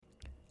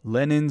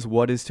Lenin's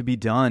What is to be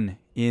Done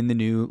in the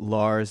new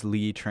Lars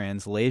Lee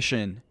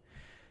translation.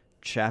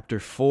 Chapter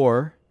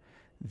 4,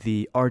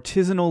 The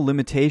Artisanal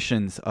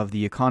Limitations of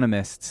the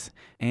Economists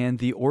and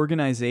the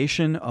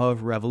Organization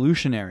of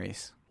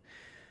Revolutionaries.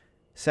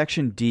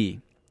 Section D,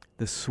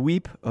 The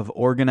Sweep of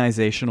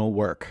Organizational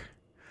Work.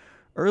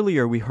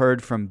 Earlier we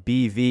heard from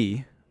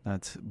BV,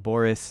 that's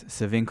Boris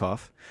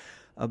Savinkov,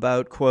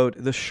 about, quote,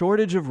 the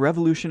shortage of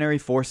revolutionary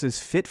forces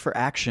fit for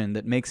action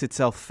that makes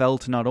itself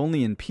felt not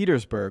only in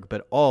Petersburg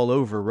but all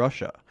over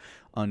Russia,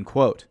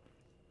 unquote.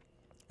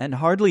 And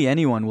hardly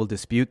anyone will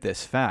dispute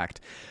this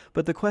fact.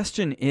 But the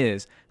question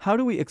is, how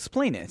do we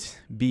explain it?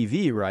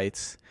 BV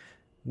writes,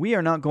 we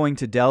are not going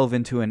to delve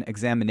into an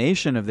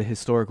examination of the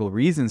historical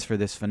reasons for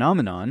this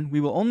phenomenon.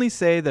 We will only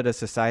say that a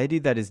society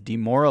that is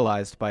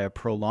demoralized by a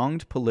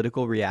prolonged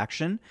political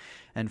reaction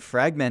and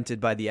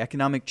fragmented by the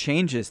economic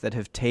changes that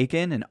have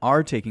taken and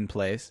are taking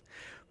place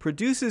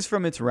produces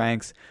from its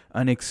ranks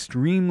an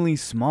extremely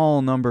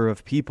small number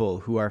of people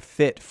who are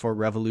fit for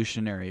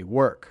revolutionary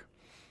work.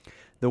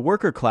 The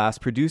worker class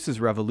produces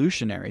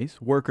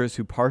revolutionaries, workers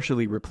who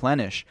partially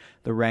replenish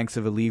the ranks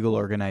of illegal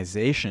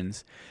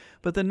organizations,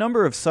 but the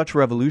number of such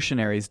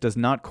revolutionaries does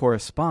not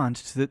correspond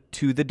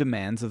to the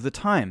demands of the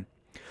time.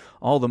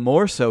 All the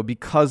more so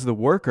because the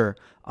worker,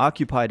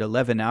 occupied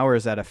 11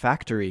 hours at a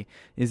factory,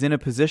 is in a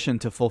position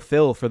to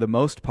fulfill for the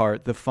most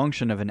part the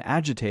function of an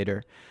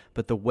agitator,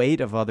 but the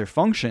weight of other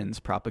functions,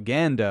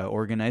 propaganda,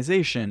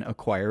 organization,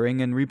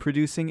 acquiring and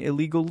reproducing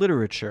illegal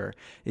literature,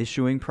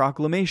 issuing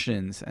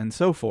proclamations, and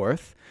so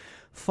forth,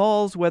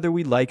 falls, whether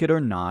we like it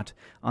or not,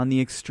 on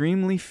the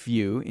extremely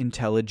few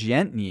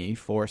intelligentni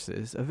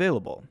forces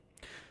available.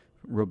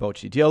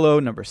 Robochi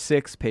Dielo, number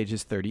 6,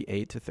 pages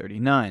 38 to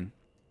 39.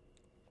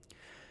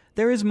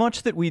 There is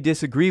much that we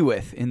disagree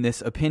with in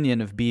this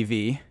opinion of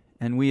BV,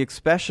 and we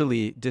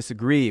especially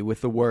disagree with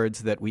the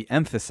words that we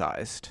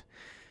emphasized.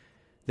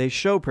 They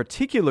show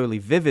particularly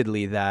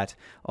vividly that,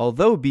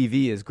 although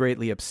BV is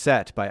greatly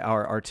upset by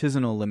our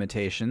artisanal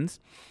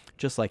limitations,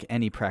 just like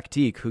any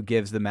pratique who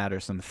gives the matter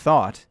some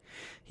thought,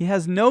 he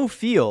has no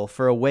feel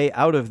for a way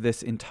out of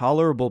this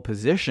intolerable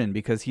position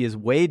because he is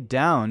weighed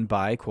down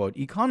by, quote,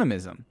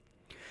 economism.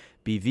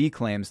 BV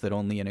claims that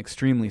only an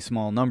extremely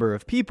small number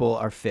of people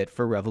are fit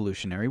for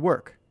revolutionary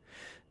work.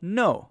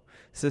 No,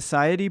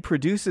 society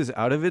produces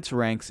out of its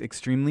ranks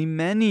extremely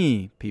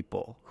many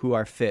people who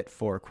are fit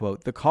for,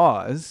 quote, the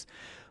cause,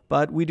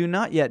 but we do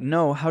not yet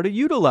know how to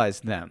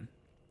utilize them.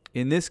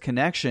 In this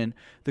connection,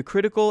 the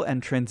critical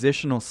and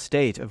transitional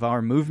state of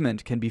our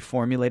movement can be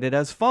formulated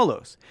as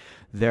follows.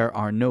 There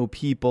are no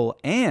people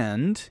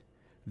and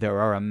there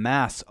are a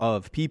mass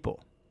of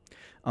people.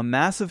 A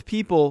mass of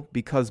people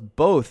because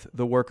both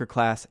the worker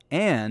class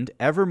and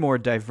ever more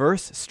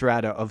diverse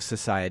strata of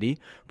society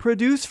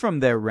produce from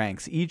their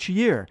ranks each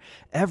year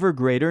ever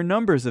greater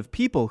numbers of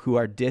people who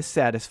are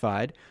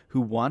dissatisfied,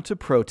 who want to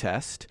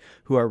protest,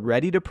 who are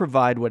ready to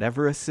provide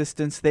whatever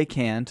assistance they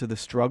can to the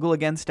struggle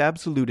against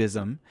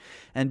absolutism,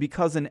 and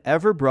because an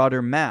ever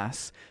broader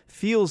mass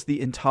feels the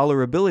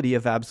intolerability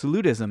of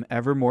absolutism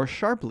ever more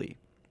sharply,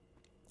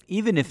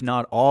 even if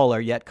not all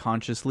are yet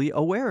consciously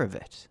aware of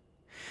it.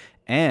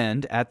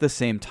 And at the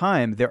same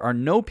time, there are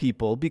no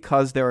people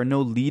because there are no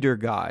leader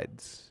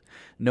guides,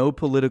 no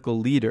political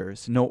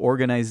leaders, no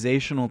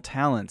organizational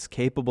talents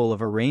capable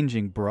of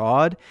arranging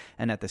broad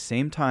and at the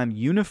same time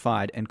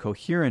unified and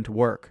coherent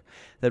work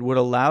that would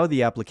allow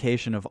the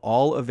application of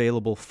all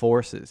available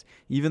forces,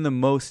 even the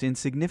most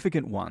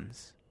insignificant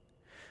ones.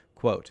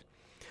 Quote,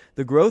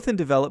 the growth and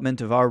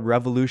development of our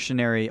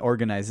revolutionary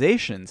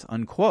organizations,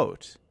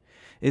 unquote,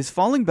 is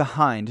falling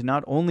behind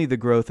not only the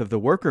growth of the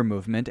worker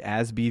movement,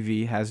 as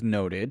BV has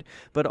noted,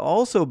 but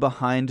also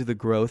behind the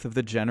growth of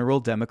the general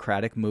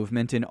democratic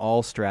movement in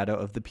all strata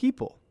of the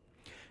people.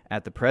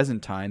 At the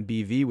present time,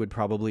 BV would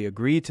probably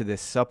agree to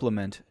this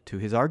supplement to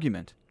his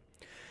argument.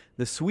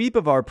 The sweep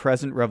of our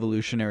present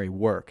revolutionary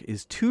work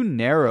is too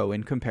narrow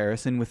in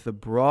comparison with the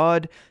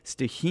broad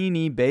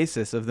Stahini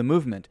basis of the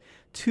movement,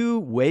 too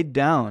weighed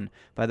down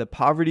by the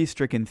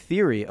poverty-stricken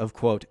theory of,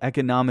 quote,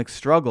 economic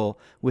struggle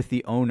with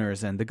the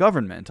owners and the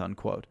government,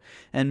 unquote.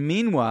 And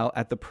meanwhile,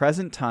 at the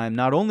present time,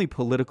 not only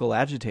political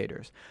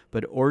agitators,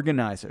 but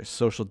organizers,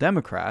 social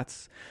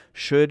democrats,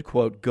 should,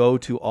 quote, go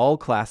to all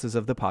classes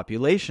of the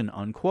population,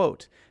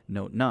 unquote.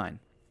 Note 9.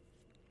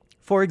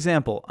 For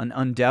example, an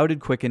undoubted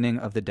quickening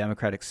of the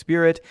democratic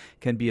spirit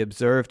can be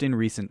observed in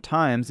recent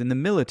times in the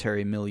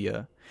military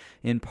milieu,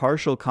 in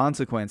partial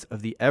consequence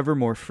of the ever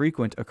more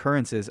frequent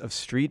occurrences of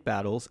street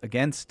battles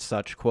against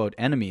such, quote,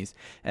 enemies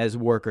as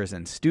workers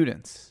and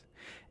students.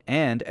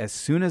 And as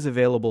soon as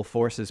available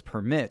forces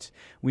permit,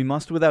 we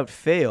must without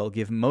fail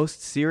give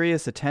most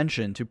serious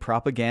attention to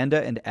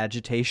propaganda and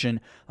agitation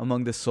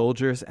among the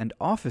soldiers and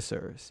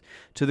officers,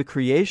 to the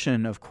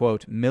creation of,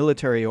 quote,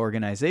 military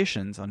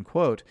organizations,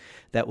 unquote,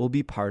 that will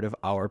be part of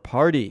our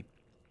party.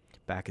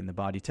 back in the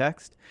body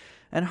text,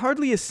 and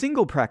hardly a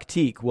single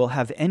pratique will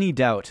have any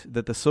doubt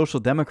that the Social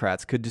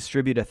Democrats could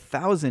distribute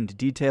 1,000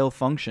 detail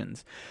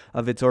functions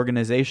of its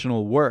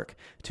organizational work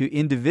to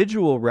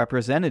individual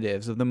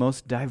representatives of the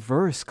most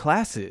diverse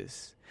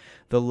classes.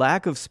 The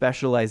lack of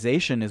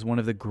specialization is one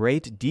of the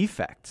great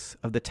defects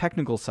of the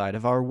technical side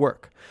of our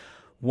work,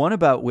 one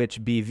about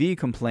which BV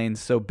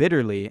complains so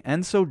bitterly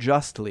and so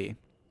justly.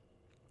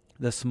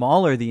 The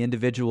smaller the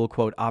individual,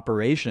 quote,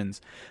 operations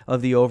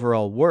of the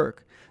overall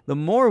work, the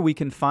more we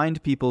can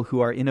find people who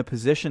are in a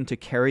position to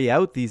carry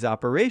out these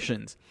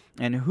operations,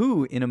 and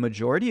who, in a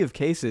majority of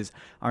cases,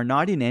 are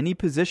not in any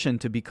position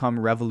to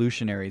become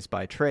revolutionaries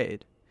by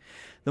trade.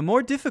 The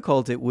more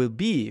difficult it will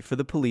be for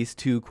the police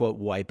to, quote,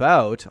 wipe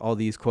out all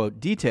these, quote,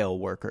 detail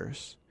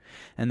workers.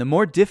 And the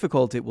more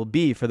difficult it will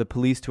be for the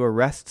police to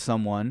arrest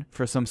someone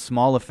for some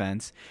small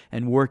offense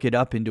and work it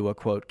up into a,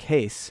 quote,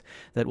 case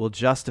that will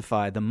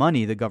justify the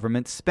money the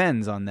government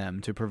spends on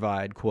them to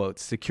provide, quote,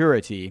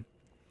 security.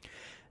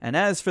 And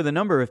as for the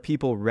number of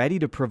people ready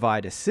to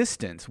provide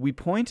assistance, we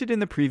pointed in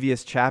the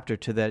previous chapter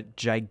to that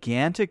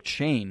gigantic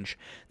change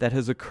that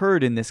has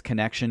occurred in this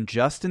connection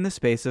just in the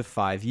space of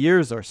 5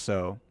 years or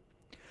so.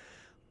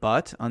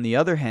 But, on the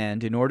other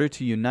hand, in order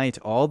to unite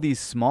all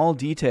these small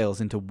details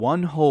into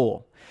one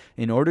whole,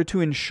 in order to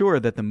ensure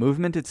that the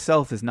movement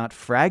itself is not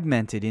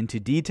fragmented into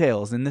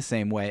details in the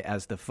same way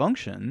as the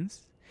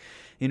functions,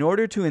 in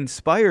order to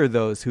inspire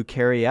those who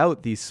carry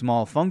out these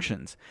small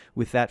functions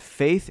with that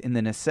faith in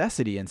the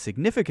necessity and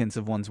significance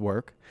of one's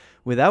work,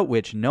 without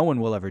which no one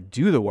will ever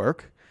do the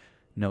work,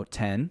 note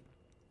 10,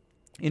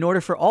 in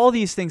order for all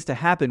these things to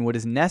happen, what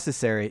is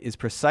necessary is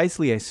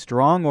precisely a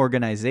strong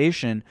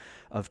organization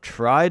of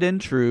tried and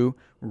true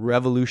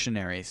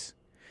revolutionaries.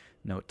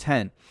 Note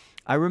 10.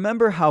 I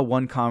remember how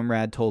one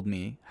comrade told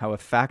me how a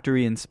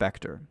factory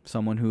inspector,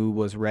 someone who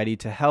was ready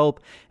to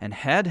help and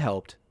had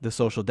helped the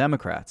Social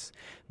Democrats,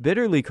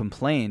 bitterly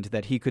complained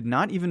that he could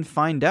not even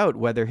find out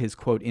whether his,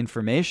 quote,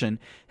 information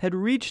had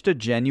reached a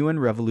genuine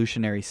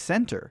revolutionary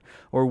center,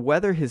 or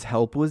whether his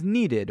help was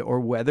needed,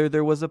 or whether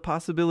there was a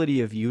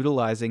possibility of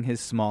utilizing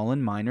his small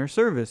and minor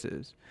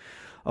services.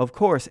 Of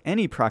course,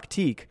 any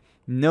pratique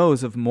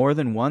knows of more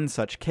than one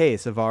such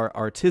case of our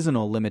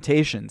artisanal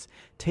limitations,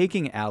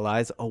 taking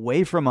allies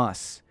away from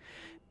us.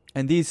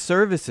 And these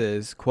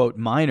services, quote,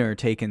 minor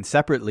taken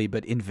separately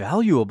but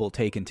invaluable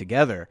taken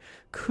together,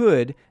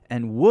 could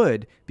and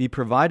would be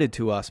provided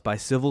to us by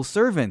civil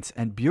servants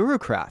and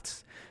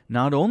bureaucrats,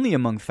 not only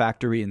among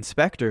factory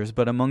inspectors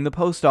but among the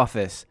post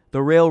office,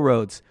 the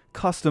railroads,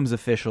 customs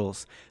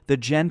officials, the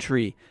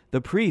gentry,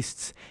 the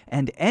priests,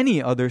 and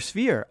any other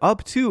sphere,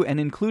 up to and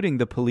including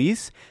the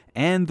police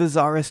and the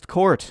Tsarist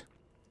court.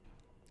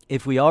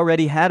 If we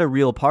already had a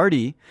real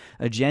party,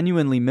 a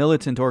genuinely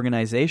militant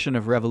organization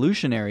of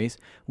revolutionaries,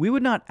 we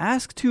would not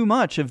ask too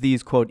much of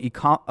these, quote,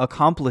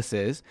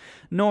 accomplices,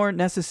 nor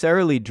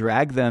necessarily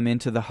drag them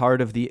into the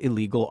heart of the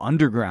illegal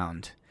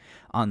underground.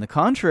 On the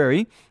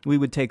contrary, we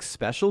would take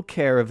special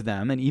care of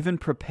them and even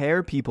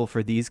prepare people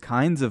for these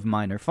kinds of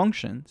minor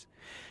functions.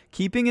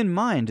 Keeping in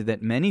mind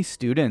that many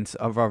students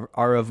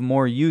are of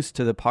more use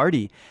to the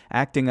party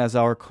acting as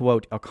our,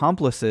 quote,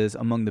 accomplices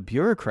among the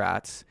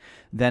bureaucrats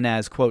than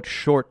as, quote,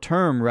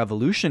 short-term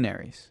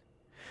revolutionaries.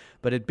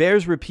 But it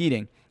bears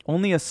repeating,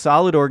 only a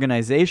solid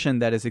organization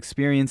that is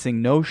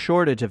experiencing no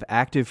shortage of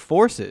active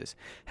forces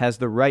has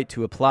the right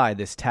to apply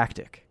this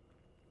tactic.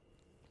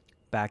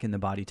 Back in the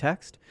body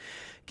text.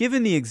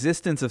 Given the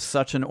existence of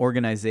such an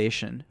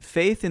organization,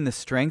 faith in the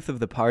strength of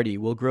the party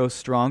will grow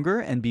stronger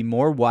and be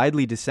more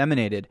widely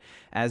disseminated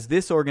as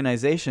this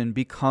organization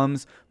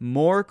becomes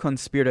more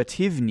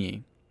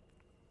konspirativny.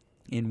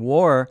 In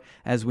war,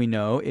 as we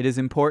know, it is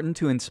important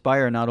to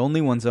inspire not only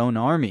one's own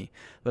army,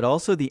 but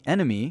also the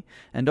enemy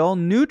and all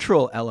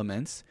neutral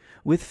elements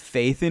with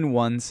faith in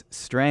one's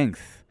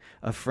strength.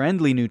 A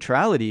friendly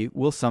neutrality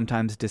will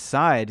sometimes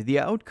decide the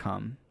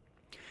outcome.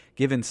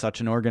 Given such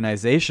an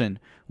organization,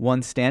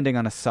 one standing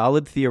on a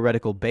solid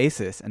theoretical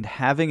basis and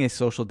having a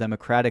social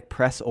democratic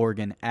press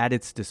organ at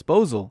its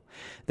disposal,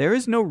 there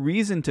is no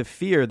reason to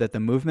fear that the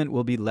movement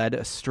will be led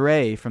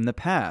astray from the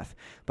path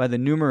by the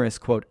numerous,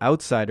 quote,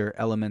 outsider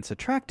elements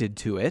attracted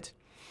to it.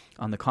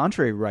 On the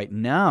contrary, right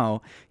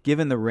now,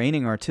 given the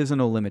reigning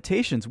artisanal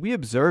limitations, we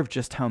observe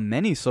just how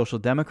many social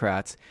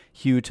democrats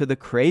hew to the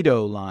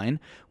credo line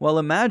while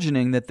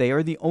imagining that they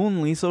are the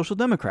only social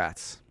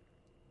democrats.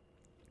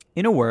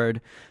 In a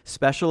word,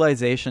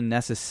 specialization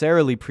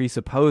necessarily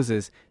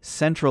presupposes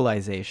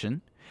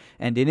centralization,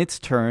 and in its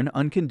turn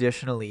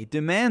unconditionally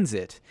demands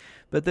it.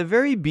 But the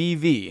very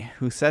BV,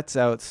 who sets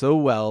out so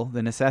well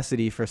the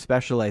necessity for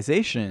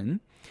specialization,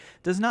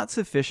 does not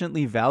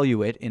sufficiently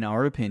value it, in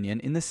our opinion,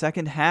 in the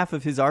second half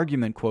of his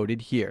argument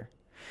quoted here.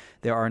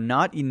 There are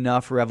not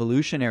enough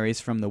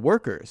revolutionaries from the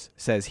workers,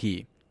 says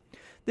he.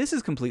 This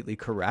is completely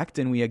correct,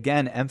 and we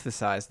again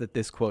emphasize that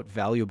this, quote,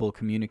 valuable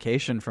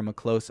communication from a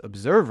close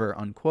observer,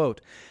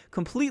 unquote,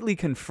 completely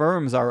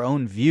confirms our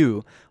own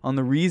view on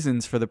the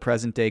reasons for the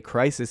present-day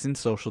crisis in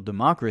social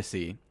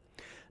democracy.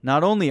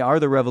 Not only are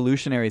the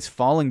revolutionaries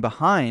falling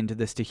behind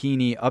this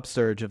tahini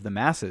upsurge of the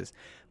masses,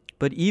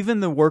 but even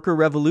the worker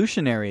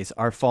revolutionaries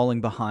are falling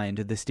behind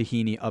this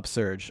tahini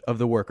upsurge of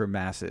the worker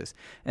masses.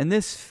 And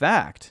this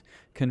fact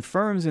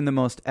confirms in the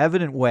most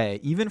evident way,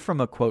 even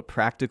from a, quote,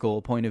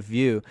 practical point of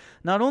view,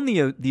 not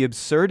only the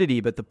absurdity,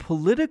 but the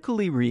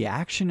politically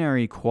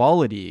reactionary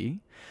quality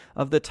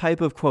of the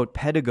type of, quote,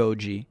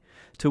 pedagogy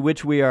to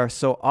which we are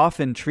so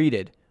often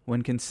treated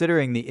when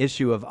considering the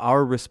issue of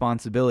our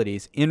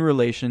responsibilities in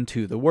relation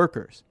to the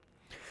workers.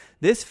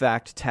 This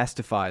fact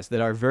testifies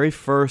that our very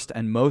first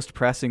and most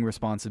pressing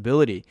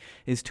responsibility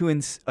is to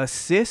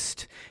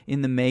assist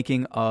in the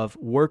making of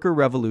worker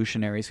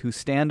revolutionaries who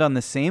stand on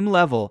the same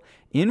level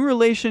in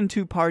relation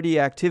to party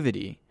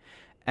activity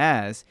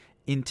as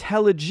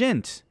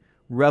intelligent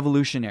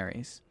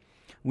revolutionaries.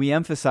 We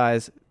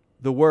emphasize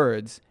the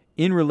words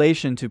in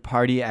relation to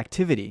party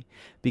activity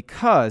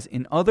because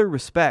in other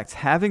respects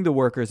having the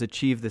workers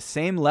achieve the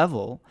same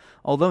level,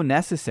 although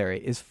necessary,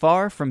 is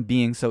far from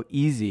being so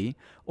easy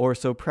or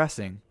so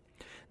pressing.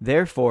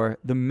 Therefore,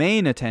 the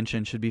main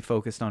attention should be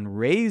focused on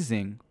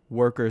raising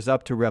workers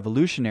up to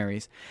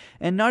revolutionaries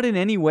and not in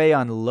any way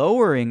on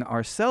lowering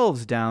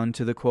ourselves down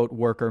to the, quote,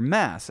 worker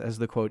mass, as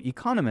the, quote,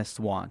 economists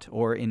want,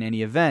 or in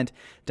any event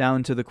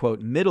down to the,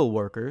 quote, middle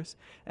workers,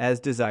 as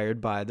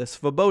desired by the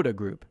Svoboda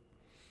group,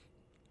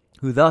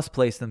 who thus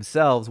place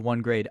themselves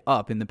one grade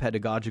up in the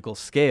pedagogical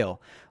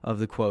scale of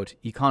the, quote,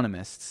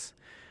 economists.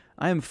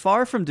 I am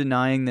far from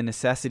denying the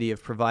necessity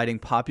of providing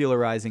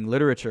popularizing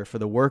literature for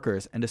the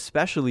workers, and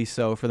especially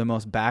so for the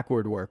most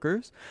backward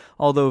workers,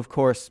 although of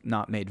course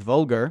not made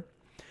vulgar.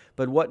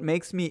 But what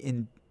makes me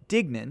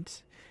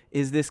indignant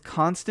is this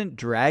constant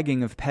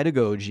dragging of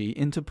pedagogy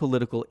into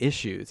political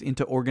issues,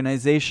 into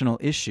organizational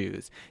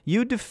issues.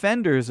 You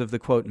defenders of the,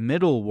 quote,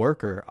 middle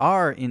worker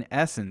are, in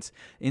essence,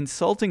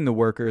 insulting the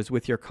workers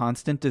with your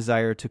constant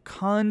desire to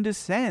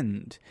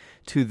condescend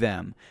to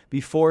them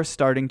before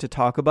starting to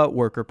talk about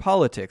worker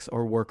politics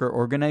or worker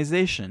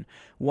organization.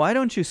 Why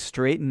don't you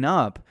straighten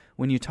up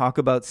when you talk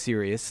about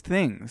serious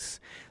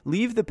things?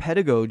 Leave the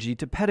pedagogy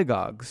to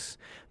pedagogues,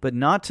 but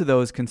not to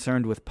those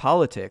concerned with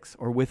politics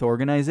or with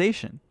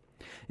organization.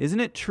 Isn't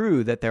it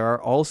true that there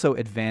are also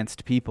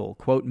advanced people,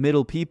 quote,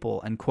 middle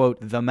people, and, quote,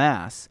 the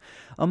mass,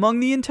 among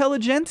the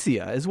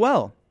intelligentsia as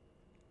well?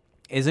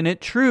 Isn't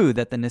it true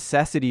that the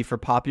necessity for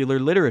popular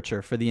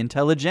literature for the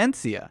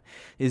intelligentsia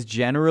is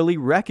generally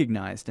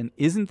recognized, and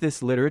isn't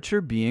this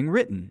literature being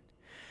written?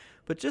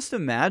 But just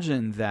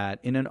imagine that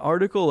in an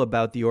article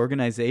about the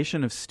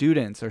organization of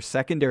students or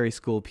secondary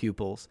school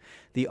pupils,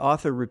 the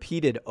author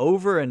repeated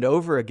over and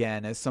over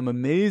again as some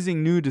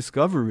amazing new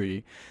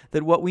discovery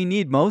that what we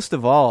need most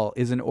of all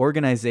is an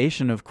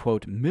organization of,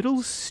 quote,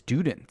 middle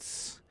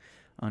students,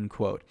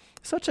 unquote.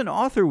 Such an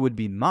author would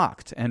be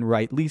mocked, and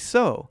rightly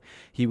so.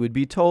 He would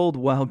be told,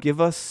 well, give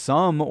us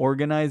some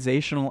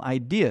organizational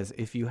ideas,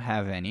 if you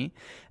have any,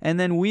 and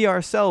then we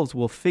ourselves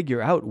will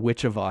figure out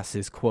which of us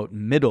is, quote,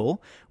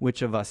 middle,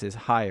 which of us is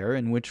higher,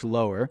 and which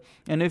lower.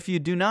 And if you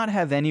do not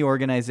have any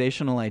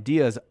organizational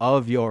ideas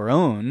of your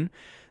own,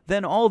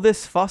 then all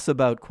this fuss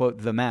about, quote,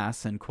 the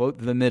mass and, quote,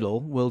 the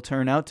middle will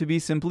turn out to be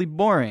simply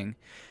boring.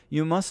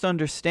 You must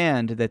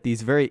understand that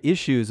these very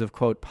issues of,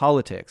 quote,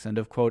 politics and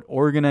of, quote,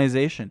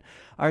 organization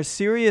are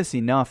serious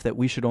enough that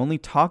we should only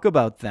talk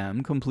about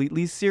them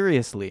completely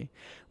seriously.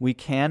 We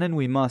can and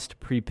we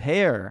must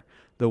prepare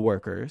the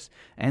workers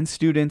and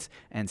students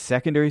and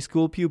secondary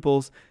school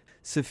pupils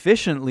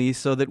sufficiently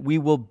so that we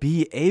will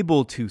be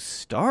able to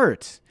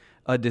start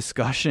a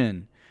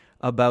discussion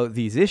about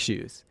these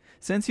issues.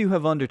 Since you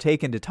have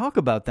undertaken to talk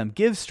about them,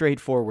 give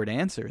straightforward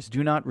answers.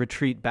 Do not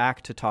retreat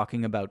back to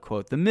talking about,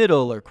 quote, the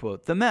middle or,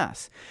 quote, the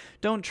mass.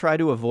 Don't try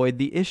to avoid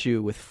the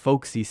issue with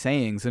folksy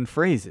sayings and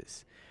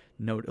phrases.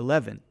 Note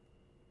 11.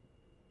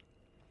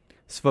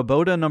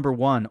 Svoboda number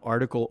 1,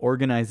 article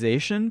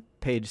Organization,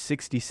 page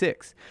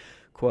 66.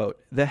 Quote,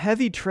 the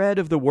heavy tread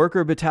of the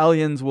worker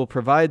battalions will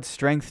provide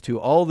strength to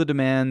all the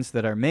demands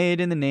that are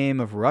made in the name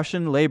of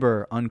Russian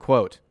labor,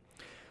 unquote.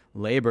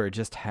 Labor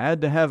just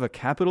had to have a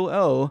capital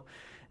L.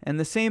 And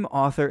the same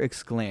author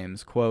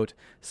exclaims, quote,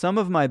 some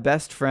of my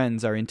best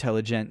friends are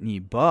intelligentni,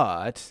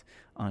 but,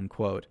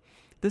 unquote.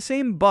 The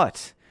same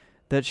but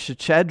that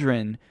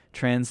Shchedrin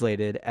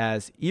translated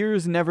as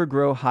ears never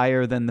grow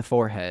higher than the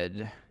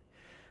forehead.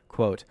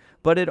 Quote,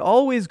 but it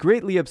always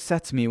greatly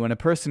upsets me when a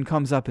person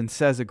comes up and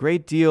says a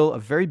great deal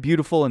of very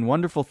beautiful and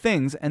wonderful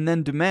things and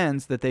then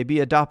demands that they be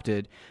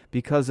adopted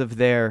because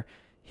of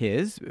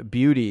his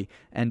beauty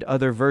and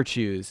other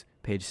virtues,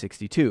 page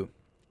 62.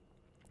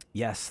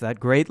 Yes, that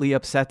greatly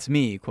upsets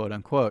me, quote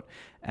unquote,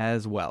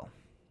 as well.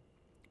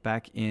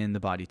 Back in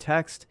the body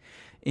text.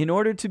 In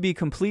order to be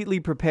completely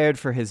prepared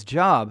for his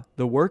job,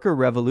 the worker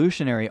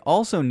revolutionary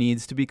also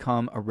needs to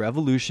become a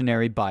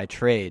revolutionary by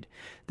trade.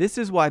 This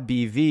is why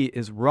BV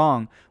is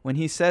wrong when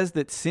he says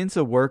that since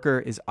a worker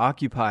is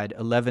occupied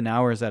 11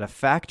 hours at a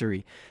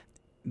factory,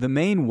 the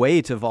main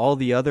weight of all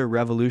the other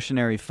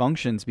revolutionary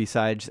functions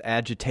besides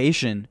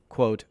agitation,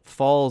 quote,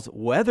 falls,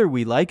 whether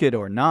we like it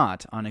or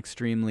not, on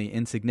extremely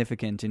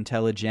insignificant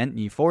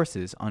intelligentni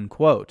forces,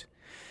 unquote.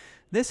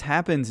 This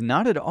happens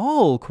not at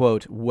all,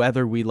 quote,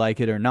 whether we like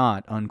it or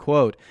not,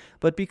 unquote,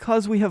 but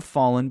because we have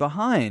fallen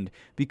behind,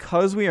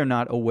 because we are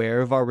not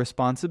aware of our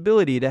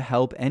responsibility to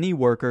help any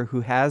worker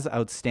who has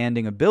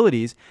outstanding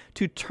abilities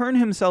to turn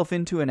himself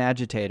into an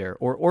agitator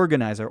or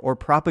organizer or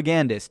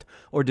propagandist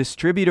or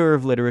distributor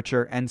of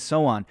literature and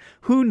so on,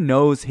 who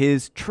knows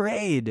his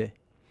trade.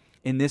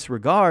 In this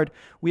regard,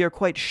 we are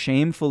quite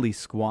shamefully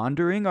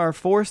squandering our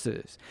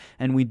forces,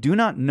 and we do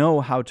not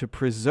know how to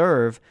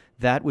preserve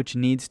that which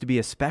needs to be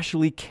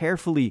especially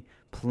carefully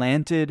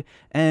planted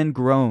and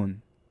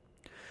grown.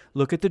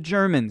 Look at the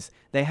Germans.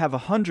 They have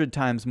 100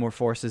 times more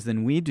forces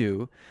than we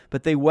do,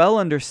 but they well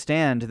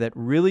understand that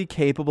really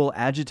capable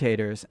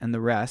agitators and the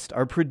rest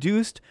are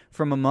produced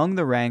from among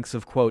the ranks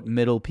of, quote,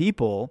 middle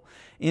people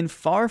in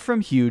far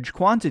from huge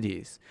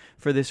quantities.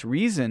 For this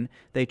reason,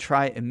 they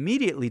try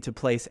immediately to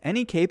place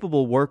any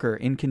capable worker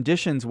in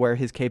conditions where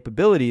his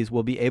capabilities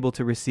will be able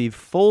to receive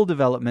full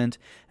development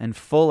and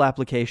full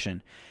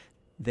application.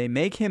 They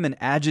make him an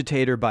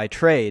agitator by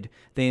trade.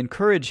 They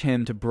encourage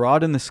him to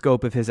broaden the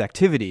scope of his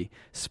activity,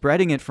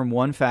 spreading it from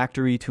one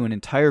factory to an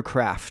entire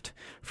craft,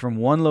 from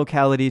one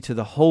locality to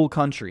the whole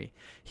country.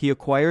 He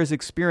acquires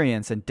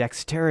experience and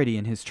dexterity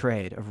in his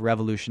trade of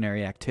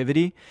revolutionary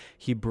activity.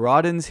 He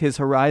broadens his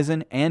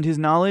horizon and his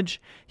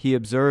knowledge. He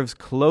observes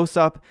close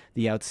up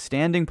the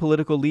outstanding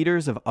political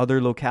leaders of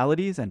other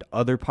localities and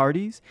other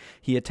parties.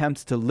 He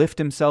attempts to lift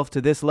himself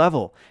to this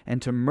level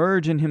and to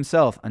merge in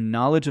himself a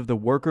knowledge of the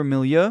worker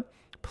milieu,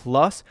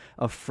 plus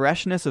a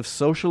freshness of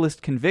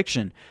socialist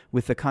conviction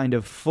with the kind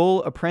of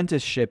full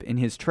apprenticeship in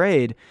his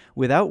trade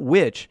without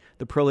which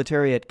the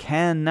proletariat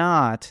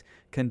cannot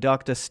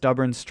conduct a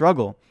stubborn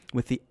struggle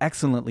with the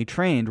excellently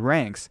trained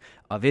ranks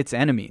of its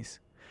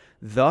enemies.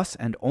 Thus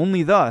and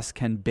only thus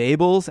can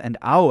Bebels and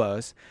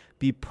Auas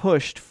be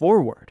pushed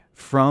forward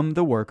from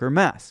the worker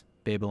mass.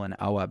 Bebel and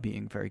Aua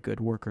being very good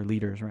worker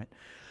leaders, right?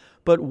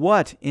 But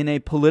what in a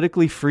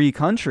politically free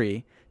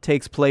country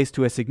takes place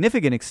to a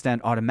significant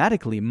extent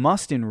automatically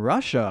must in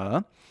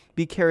Russia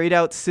be carried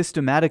out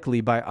systematically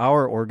by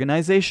our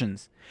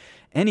organizations.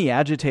 Any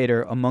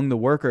agitator among the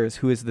workers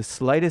who is the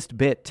slightest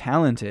bit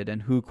talented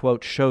and who,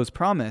 quote, shows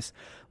promise,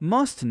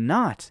 must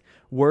not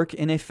work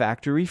in a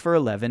factory for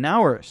 11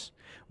 hours.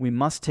 We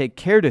must take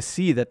care to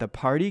see that the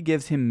party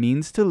gives him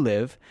means to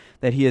live,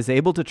 that he is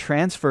able to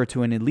transfer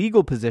to an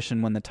illegal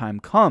position when the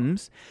time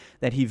comes,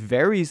 that he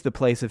varies the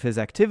place of his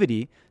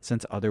activity,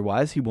 since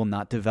otherwise he will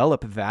not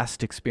develop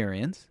vast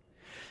experience,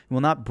 will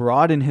not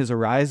broaden his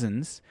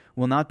horizons,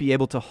 will not be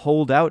able to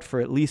hold out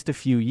for at least a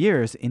few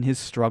years in his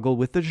struggle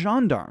with the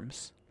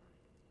gendarmes.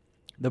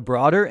 The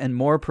broader and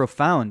more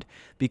profound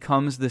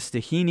becomes the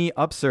Stahini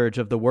upsurge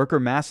of the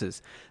worker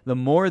masses, the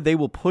more they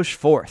will push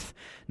forth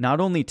not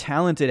only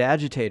talented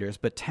agitators,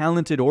 but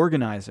talented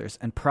organizers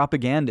and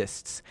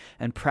propagandists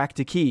and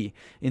practici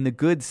in the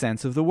good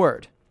sense of the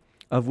word,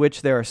 of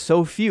which there are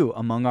so few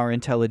among our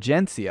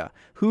intelligentsia,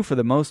 who, for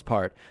the most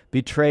part,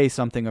 betray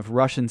something of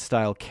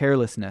Russian-style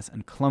carelessness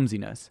and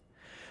clumsiness.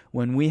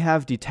 When we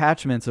have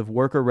detachments of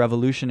worker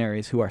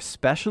revolutionaries who are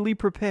specially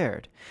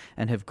prepared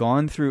and have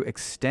gone through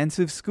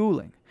extensive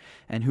schooling,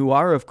 and who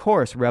are, of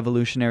course,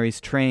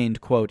 revolutionaries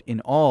trained, quote, in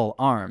all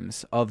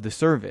arms of the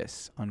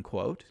service,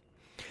 unquote,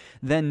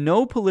 then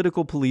no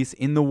political police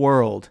in the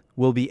world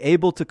will be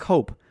able to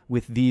cope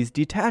with these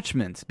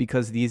detachments,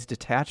 because these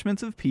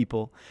detachments of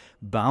people,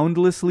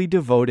 boundlessly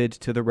devoted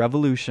to the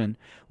revolution,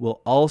 will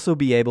also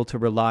be able to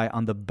rely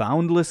on the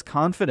boundless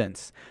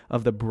confidence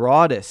of the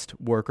broadest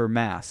worker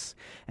mass.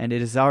 And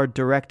it is our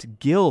direct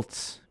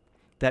guilt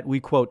that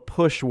we, quote,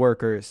 push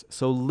workers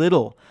so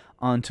little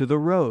onto the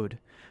road,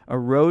 a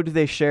road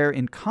they share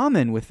in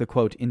common with the,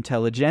 quote,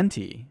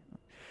 intelligenti,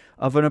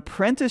 of an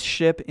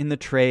apprenticeship in the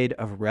trade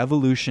of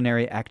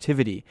revolutionary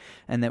activity,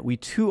 and that we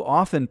too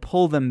often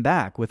pull them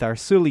back with our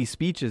silly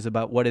speeches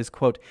about what is,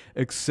 quote,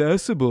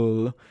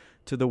 accessible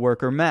to the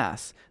worker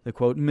mass, the,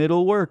 quote,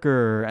 middle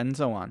worker, and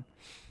so on.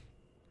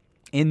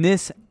 In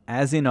this,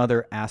 as in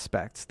other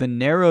aspects, the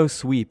narrow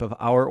sweep of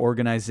our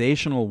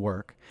organizational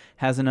work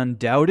has an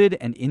undoubted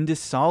and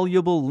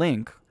indissoluble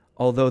link,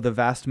 although the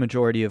vast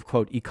majority of,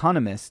 quote,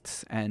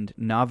 economists and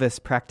novice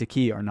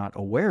practici are not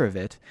aware of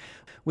it,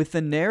 with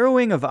the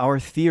narrowing of our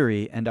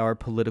theory and our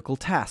political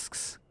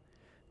tasks.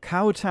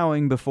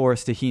 Kowtowing before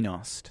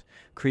Stahinost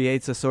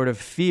creates a sort of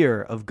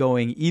fear of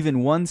going even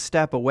one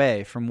step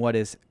away from what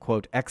is,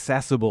 quote,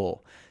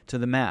 accessible to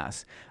the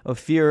mass, a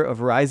fear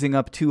of rising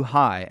up too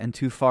high and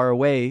too far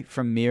away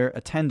from mere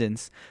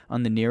attendance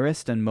on the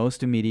nearest and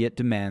most immediate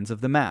demands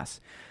of the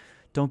mass.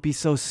 Don't be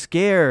so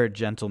scared,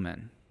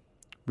 gentlemen.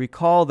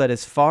 Recall that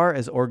as far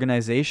as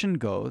organization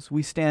goes,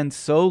 we stand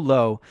so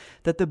low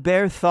that the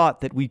bare thought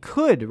that we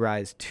could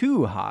rise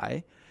too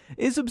high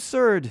is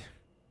absurd.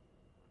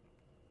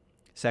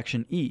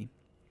 Section E.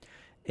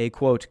 A,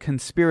 quote,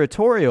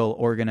 conspiratorial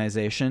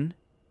organization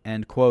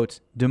and, quote,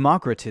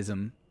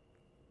 democratism.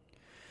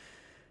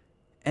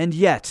 And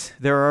yet,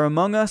 there are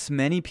among us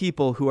many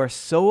people who are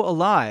so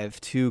alive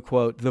to,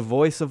 quote, the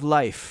voice of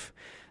life,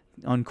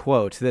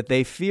 unquote, that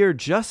they fear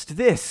just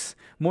this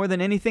more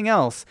than anything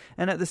else,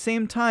 and at the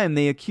same time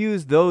they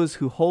accuse those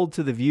who hold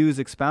to the views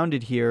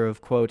expounded here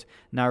of, quote,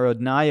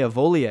 narodnaya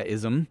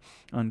volyaism,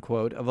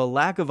 unquote, of a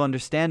lack of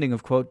understanding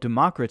of, quote,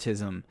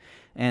 democratism,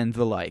 and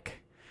the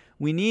like.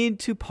 We need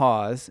to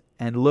pause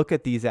and look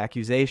at these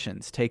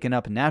accusations, taken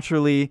up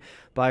naturally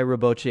by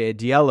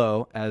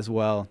WitbD as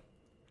well.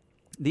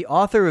 The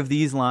author of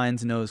these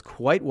lines knows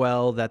quite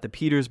well that the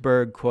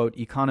Petersburg, quote,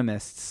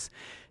 economists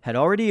had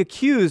already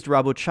accused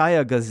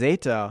Rabochaya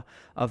Gazeta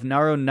of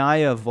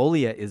narodnaya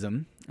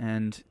volyaism,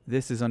 and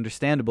this is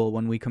understandable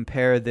when we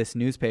compare this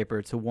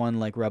newspaper to one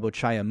like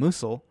Rabochaya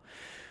Musel.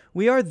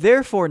 We are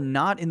therefore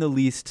not in the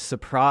least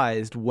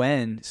surprised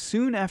when,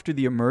 soon after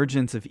the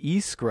emergence of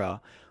Iskra,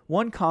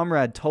 one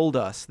comrade told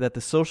us that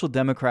the Social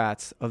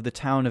Democrats of the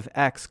town of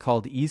X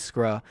called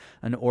Iskra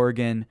an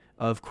organ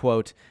of,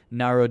 quote,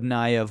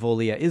 narodnaya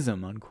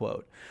volyaism,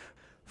 unquote.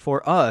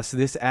 For us,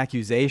 this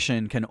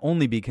accusation can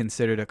only be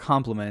considered a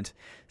compliment,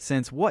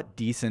 since what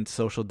decent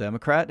social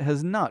democrat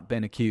has not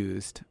been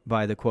accused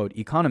by the, quote,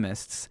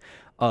 economists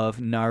of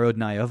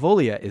narodnaya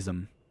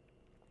volyaism?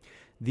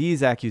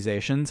 These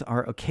accusations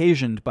are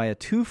occasioned by a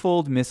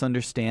twofold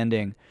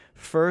misunderstanding.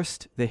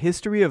 First, the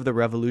history of the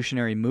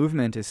revolutionary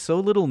movement is so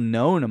little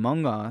known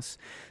among us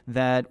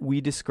that we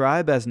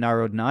describe as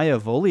narodnaya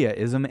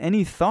volyaism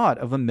any thought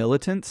of a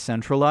militant,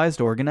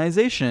 centralized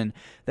organization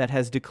that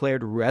has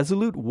declared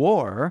resolute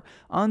war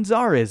on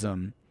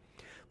Tsarism.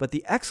 But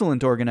the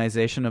excellent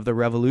organization of the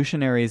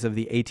revolutionaries of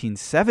the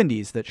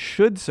 1870s that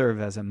should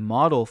serve as a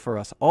model for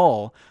us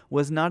all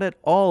was not at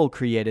all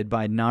created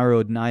by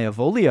narodnaya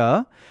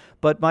volya,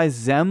 but by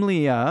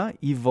Zemlya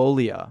i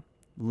Volya,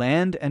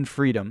 land and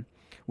freedom,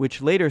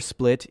 which later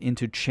split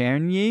into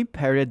Cherny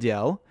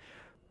Peredel,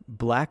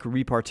 black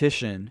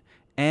repartition,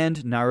 and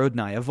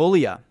Narodnaya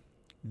Volya.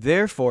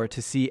 Therefore,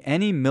 to see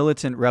any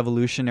militant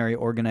revolutionary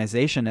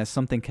organization as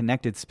something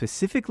connected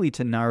specifically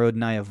to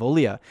Narodnaya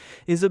Volya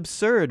is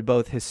absurd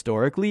both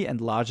historically and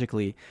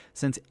logically,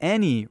 since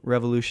any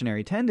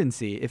revolutionary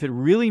tendency, if it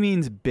really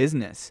means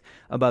business,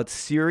 about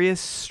serious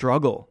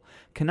struggle,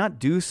 cannot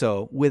do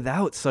so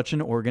without such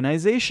an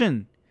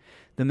organization.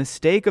 The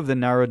mistake of the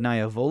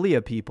Narodnaya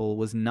Volya people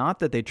was not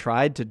that they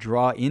tried to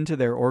draw into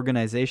their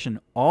organization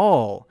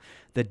all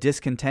the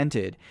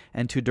discontented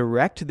and to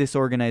direct this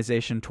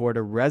organization toward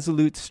a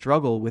resolute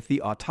struggle with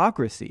the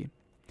autocracy.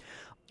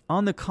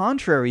 On the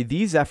contrary,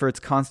 these efforts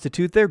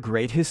constitute their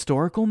great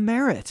historical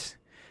merit.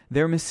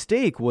 Their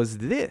mistake was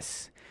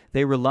this: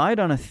 they relied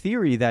on a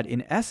theory that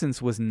in essence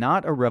was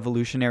not a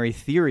revolutionary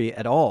theory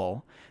at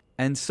all,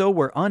 and so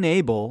were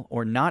unable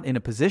or not in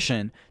a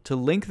position to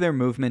link their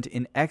movement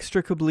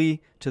inextricably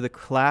to the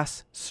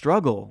class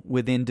struggle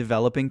within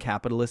developing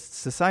capitalist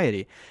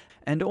society.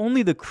 And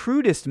only the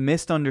crudest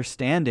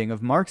misunderstanding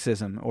of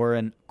Marxism, or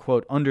an,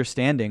 quote,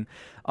 understanding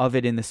of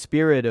it in the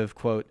spirit of,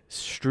 quote,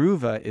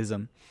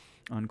 Struveism,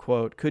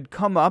 unquote, could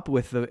come up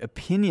with the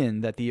opinion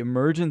that the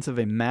emergence of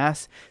a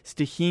mass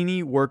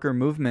Stihini worker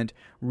movement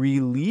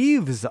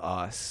relieves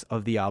us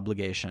of the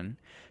obligation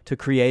to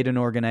create an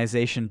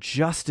organization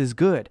just as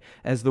good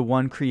as the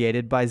one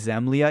created by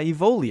Zemlya i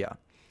Volya,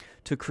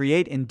 to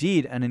create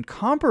indeed an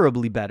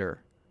incomparably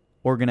better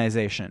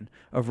organization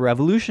of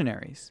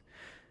revolutionaries.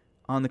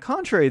 On the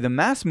contrary, the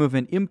mass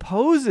movement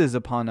imposes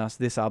upon us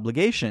this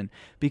obligation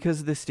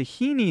because the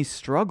Stihini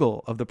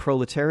struggle of the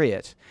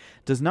proletariat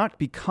does not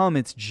become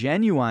its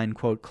genuine,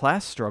 quote,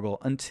 class struggle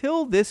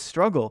until this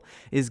struggle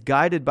is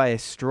guided by a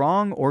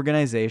strong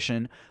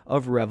organization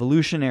of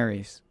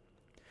revolutionaries.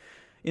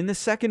 In the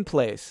second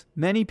place,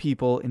 many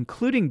people,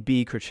 including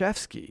B.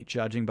 Khrushchevsky,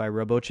 judging by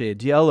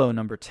WitbD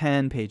number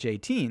 10, page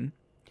 18,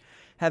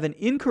 have an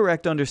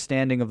incorrect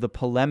understanding of the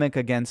polemic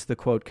against the,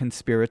 quote,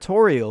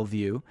 conspiratorial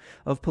view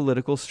of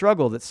political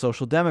struggle that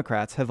social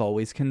democrats have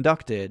always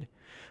conducted.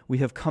 We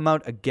have come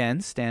out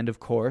against, and of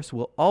course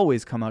will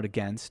always come out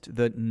against,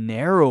 the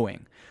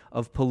narrowing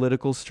of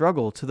political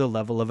struggle to the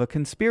level of a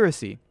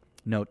conspiracy.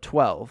 Note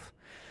 12.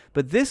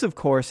 But this, of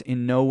course,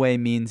 in no way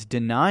means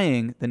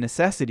denying the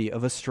necessity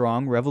of a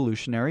strong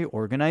revolutionary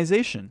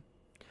organization.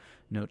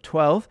 Note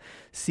 12.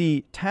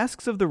 See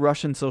Tasks of the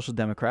Russian Social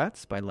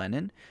Democrats by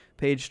Lenin,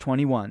 page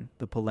 21,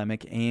 the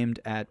polemic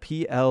aimed at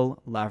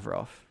P.L.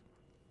 Lavrov.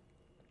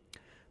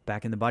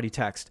 Back in the body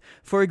text.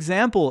 For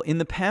example, in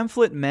the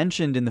pamphlet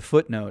mentioned in the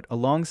footnote,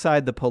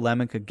 alongside the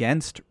polemic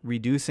against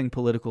reducing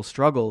political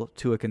struggle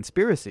to a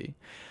conspiracy,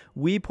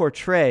 we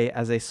portray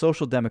as a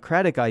social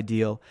democratic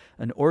ideal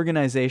an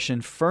organization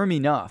firm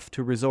enough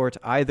to resort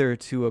either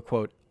to a,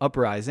 quote,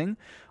 uprising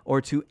or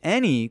to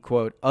any,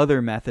 quote,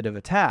 other method of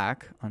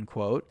attack,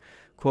 unquote,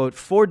 quote,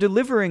 for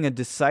delivering a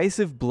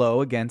decisive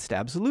blow against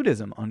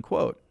absolutism,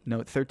 unquote.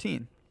 Note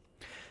 13.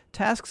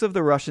 Tasks of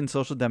the Russian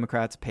Social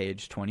Democrats,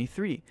 page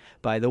 23.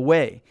 By the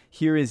way,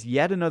 here is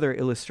yet another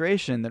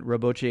illustration that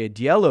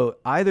WitbD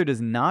either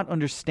does not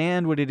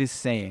understand what it is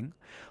saying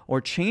or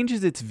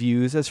changes its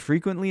views as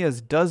frequently as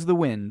does the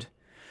wind.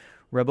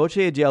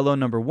 Rabotche Diallo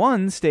number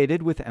 1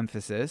 stated with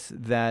emphasis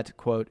that,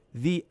 quote,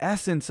 the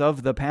essence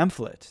of the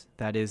pamphlet,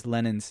 that is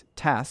Lenin's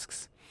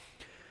tasks,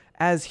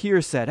 as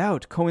here set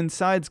out,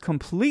 coincides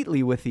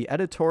completely with the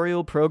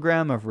editorial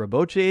program of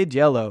Rabotche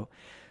Diallo,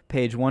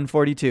 page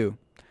 142.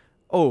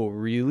 Oh,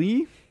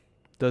 really?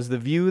 Does the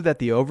view that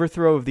the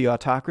overthrow of the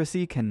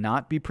autocracy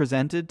cannot be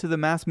presented to the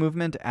mass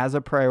movement as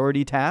a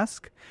priority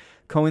task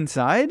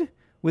coincide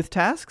with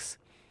tasks?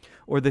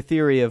 Or the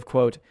theory of,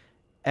 quote,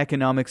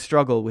 economic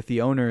struggle with the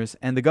owners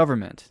and the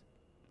government,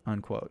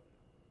 unquote?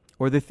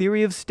 Or the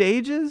theory of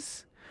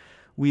stages?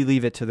 We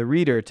leave it to the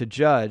reader to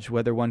judge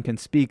whether one can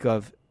speak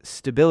of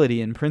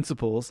stability in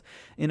principles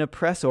in a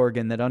press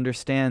organ that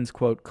understands,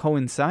 quote,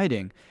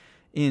 coinciding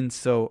in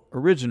so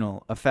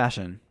original a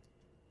fashion.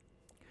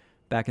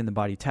 Back in the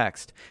body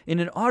text. In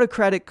an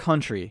autocratic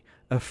country,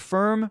 a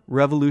firm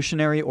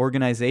revolutionary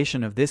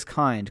organization of this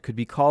kind could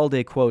be called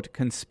a, quote,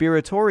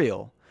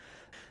 conspiratorial,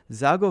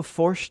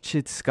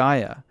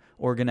 Zagovorchtchitskaya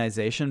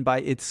organization by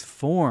its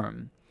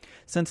form,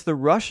 since the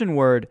Russian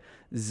word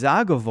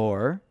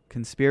zagovor,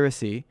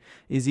 conspiracy,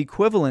 is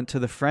equivalent to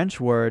the French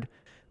word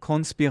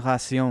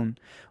conspiration,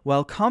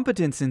 while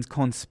competence in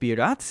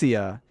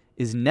conspiratia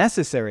is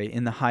necessary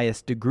in the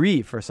highest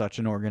degree for such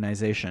an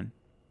organization.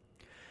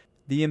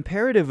 The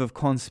imperative of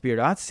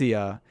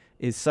conspiratia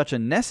is such a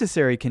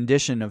necessary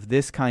condition of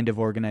this kind of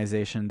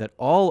organization that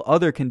all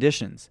other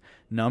conditions,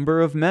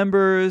 number of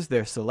members,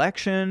 their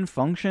selection,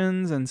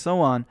 functions, and so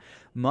on,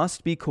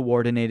 must be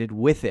coordinated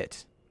with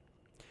it.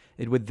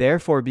 It would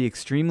therefore be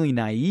extremely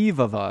naive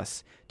of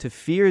us to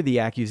fear the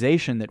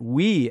accusation that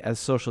we, as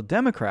social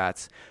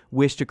democrats,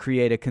 wish to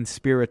create a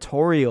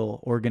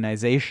conspiratorial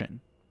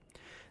organization.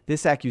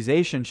 This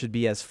accusation should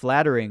be as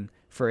flattering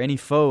for any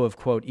foe of,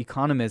 quote,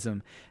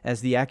 economism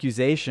as the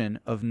accusation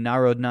of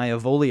narodnaya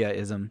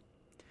volyaism.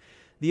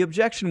 The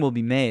objection will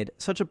be made,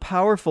 such a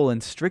powerful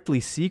and strictly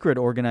secret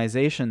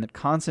organization that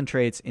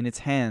concentrates in its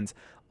hands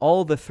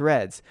all the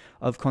threads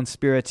of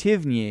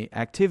konspirativny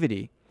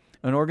activity,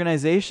 an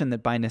organization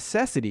that by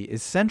necessity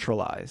is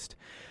centralized,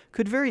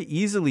 could very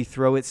easily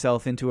throw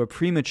itself into a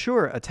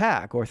premature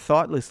attack or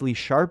thoughtlessly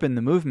sharpen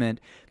the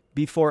movement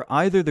before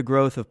either the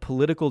growth of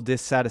political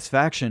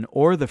dissatisfaction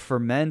or the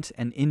ferment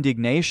and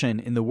indignation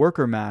in the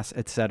worker mass,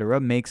 etc.,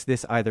 makes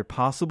this either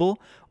possible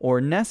or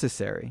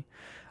necessary.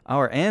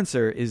 Our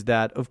answer is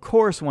that, of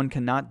course, one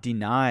cannot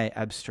deny,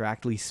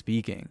 abstractly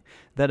speaking,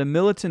 that a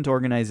militant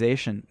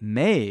organization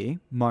may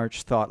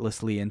march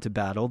thoughtlessly into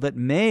battle that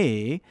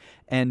may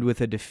end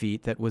with a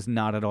defeat that was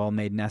not at all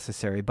made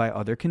necessary by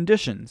other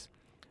conditions.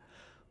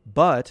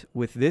 But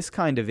with this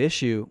kind of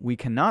issue, we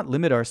cannot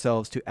limit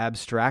ourselves to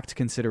abstract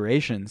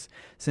considerations,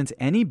 since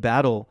any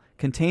battle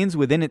contains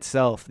within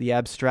itself the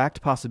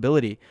abstract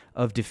possibility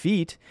of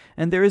defeat,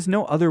 and there is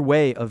no other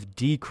way of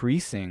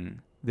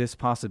decreasing this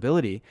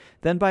possibility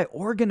than by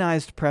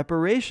organized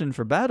preparation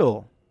for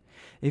battle.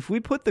 If we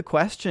put the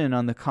question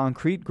on the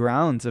concrete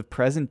grounds of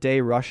present-day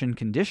Russian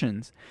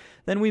conditions,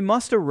 then we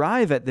must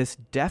arrive at this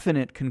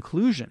definite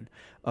conclusion.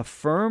 A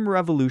firm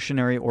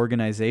revolutionary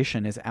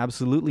organization is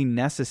absolutely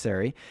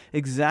necessary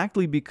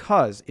exactly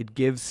because it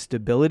gives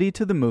stability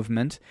to the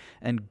movement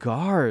and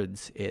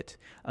guards it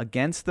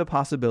against the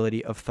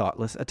possibility of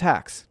thoughtless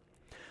attacks.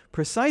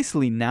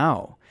 Precisely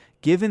now,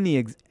 given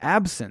the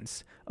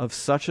absence of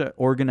such an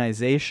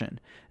organization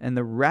and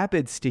the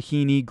rapid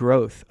stihini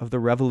growth of the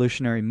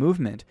revolutionary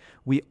movement,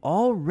 we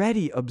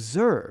already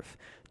observe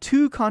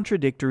two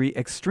contradictory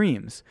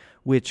extremes,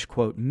 which,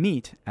 quote,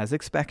 meet, as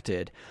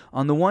expected,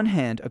 on the one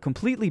hand, a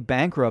completely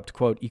bankrupt,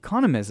 quote,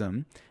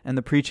 economism and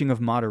the preaching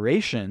of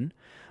moderation,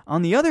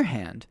 on the other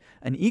hand,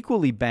 an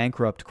equally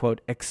bankrupt,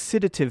 quote,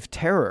 excitative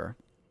terror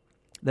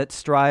that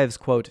strives,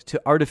 quote, to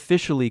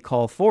artificially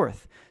call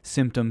forth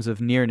symptoms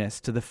of nearness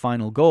to the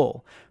final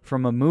goal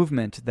from a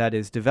movement that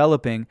is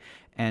developing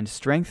and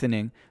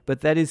strengthening,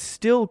 but that is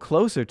still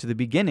closer to the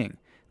beginning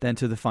than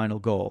to the final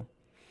goal,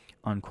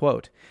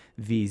 unquote.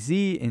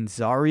 VZ in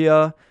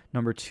Zarya,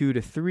 number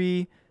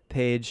 2-3,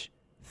 page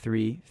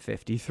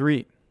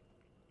 353.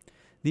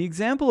 The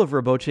example of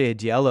Rabotche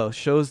Diallo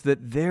shows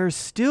that there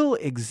still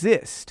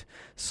exist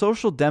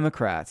social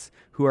democrats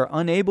who are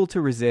unable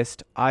to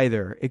resist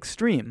either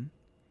extreme.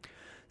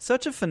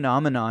 Such a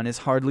phenomenon is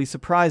hardly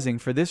surprising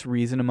for this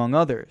reason, among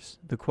others.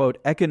 The, quote,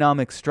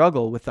 economic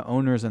struggle with the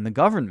owners and the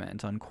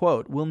government,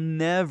 unquote, will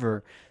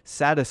never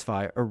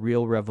satisfy a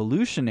real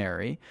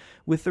revolutionary,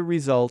 with the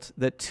result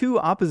that two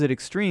opposite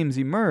extremes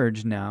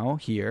emerge now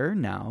here,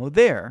 now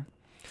there.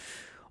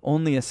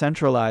 Only a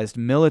centralized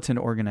militant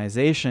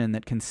organization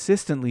that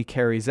consistently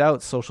carries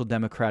out social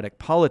democratic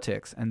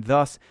politics and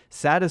thus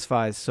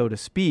satisfies, so to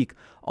speak,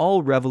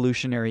 all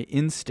revolutionary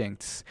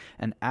instincts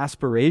and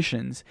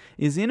aspirations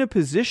is in a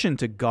position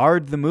to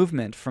guard the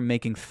movement from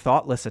making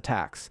thoughtless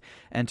attacks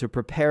and to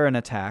prepare an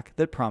attack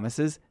that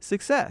promises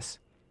success.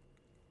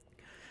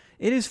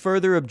 It is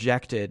further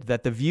objected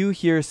that the view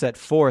here set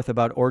forth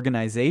about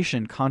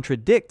organization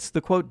contradicts the,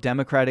 quote,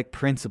 democratic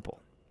principle.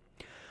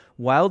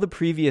 While the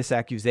previous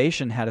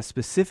accusation had a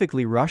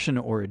specifically Russian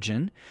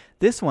origin,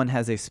 this one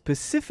has a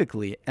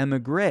specifically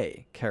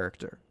émigré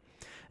character.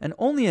 And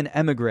only an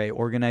émigré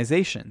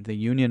organization, the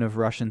Union of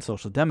Russian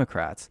Social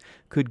Democrats,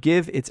 could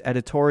give its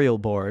editorial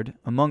board,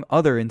 among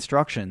other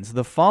instructions,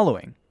 the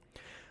following: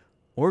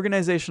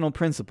 organizational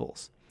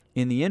principles.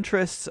 In the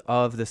interests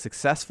of the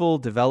successful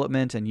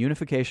development and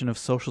unification of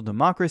social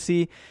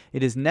democracy,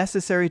 it is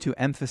necessary to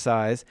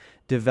emphasize,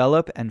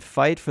 develop, and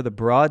fight for the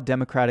broad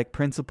democratic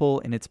principle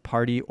in its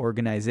party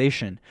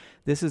organization.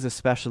 This is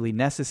especially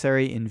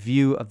necessary in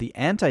view of the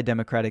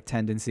anti-democratic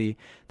tendency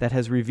that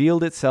has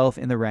revealed itself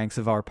in the ranks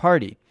of our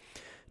party.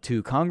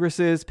 To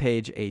Congresses,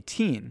 page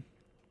 18.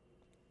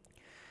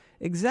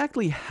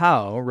 Exactly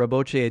how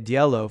Rабочее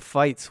дело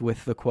fights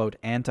with the, quote,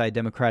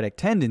 anti-democratic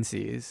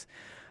tendencies,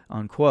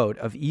 unquote,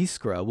 of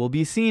Iskra will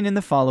be seen in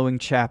the following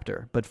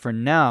chapter, but for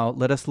now,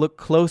 let us look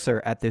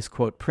closer at this,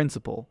 quote,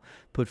 principle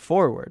put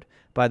forward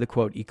by the,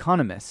 quote,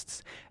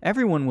 economists.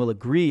 Everyone will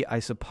agree, I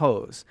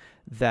suppose,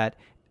 that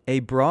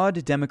a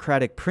broad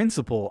democratic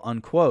principle,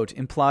 unquote,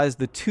 implies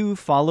the two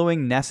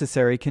following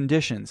necessary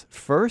conditions.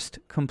 First,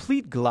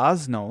 complete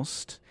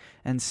glasnost,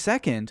 and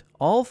second,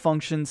 all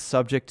functions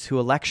subject to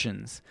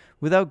elections.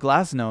 Without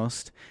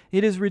glasnost,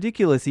 it is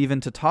ridiculous even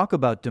to talk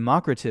about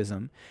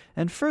democratism,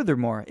 and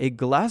furthermore, a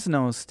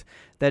glasnost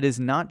that is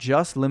not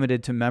just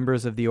limited to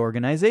members of the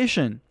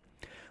organization.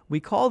 We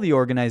call the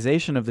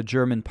organization of the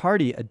German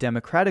party a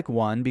democratic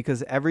one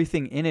because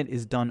everything in it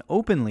is done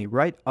openly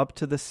right up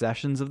to the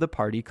sessions of the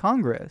party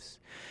congress.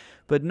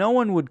 But no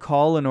one would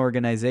call an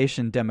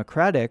organization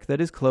democratic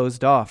that is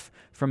closed off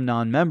from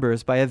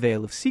non-members by a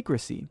veil of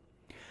secrecy.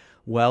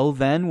 Well,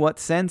 then, what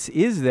sense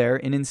is there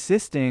in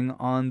insisting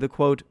on the,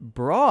 quote,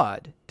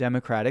 broad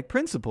democratic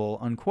principle,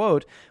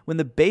 unquote, when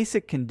the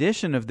basic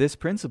condition of this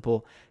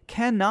principle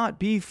cannot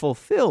be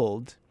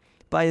fulfilled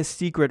by a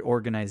secret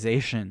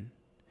organization?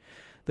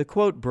 The,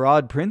 quote,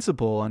 broad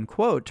principle,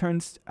 unquote,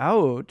 turns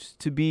out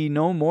to be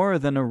no more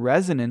than a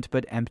resonant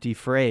but empty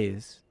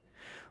phrase.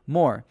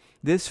 More,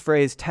 this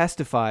phrase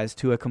testifies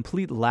to a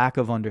complete lack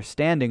of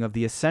understanding of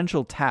the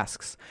essential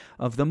tasks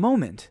of the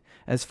moment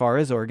as far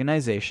as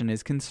organization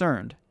is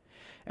concerned.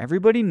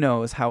 Everybody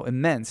knows how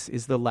immense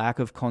is the lack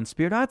of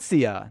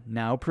konspiracja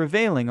now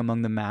prevailing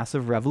among the mass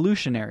of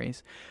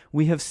revolutionaries.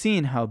 We have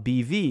seen how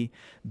BV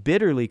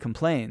bitterly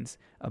complains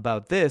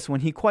about this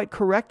when he quite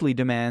correctly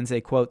demands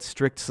a, quote,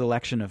 strict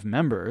selection of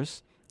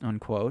members,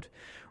 unquote,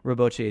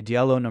 Rабочее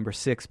дело number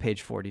 6,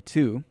 page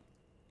 42.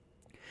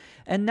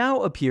 And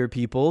now appear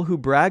people who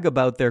brag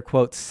about their,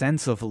 quote,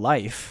 sense of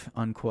life,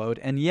 unquote,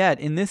 and yet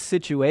in this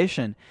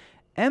situation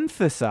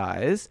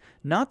emphasize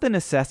not the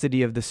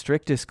necessity of the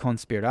strictest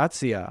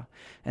konspiracja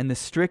and the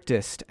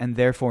strictest and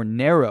therefore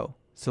narrow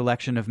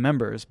selection of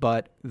members,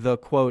 but the,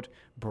 quote,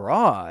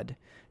 broad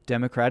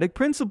democratic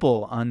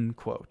principle,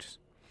 unquote.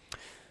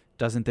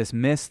 Doesn't this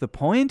miss the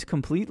point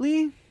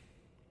completely?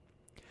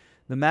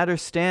 The matter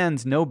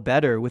stands no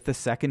better with the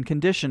second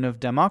condition of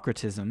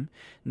democratism,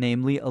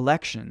 namely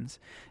elections.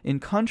 In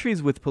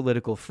countries with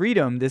political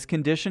freedom, this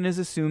condition is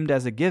assumed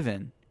as a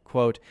given.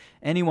 Quote,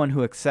 anyone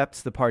who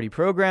accepts the party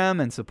program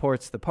and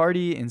supports the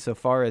party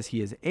insofar as he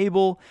is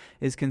able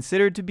is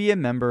considered to be a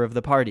member of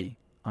the party,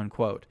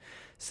 unquote,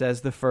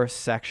 says the first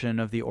section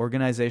of the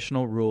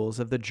organizational rules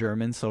of the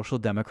German Social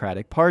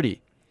Democratic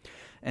Party.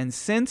 And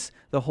since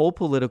the whole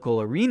political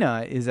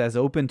arena is as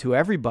open to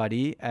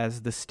everybody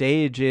as the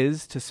stage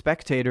is to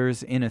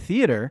spectators in a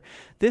theater,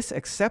 this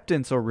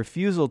acceptance or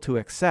refusal to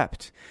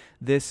accept,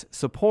 this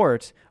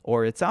support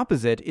or its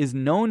opposite, is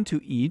known to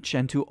each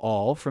and to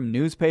all from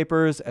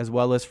newspapers as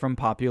well as from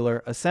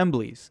popular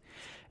assemblies.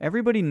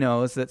 Everybody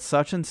knows that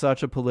such and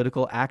such a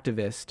political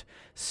activist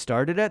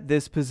started at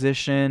this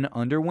position,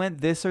 underwent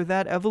this or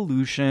that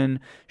evolution,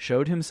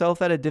 showed himself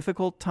at a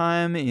difficult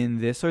time in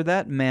this or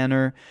that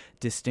manner,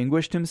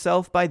 distinguished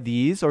himself by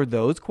these or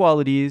those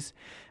qualities,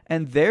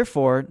 and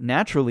therefore,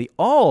 naturally,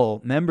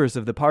 all members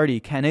of the party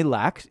can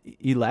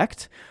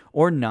elect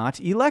or not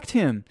elect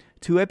him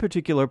to a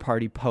particular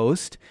party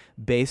post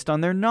based on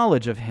their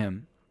knowledge of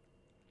him.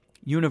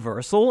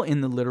 Universal,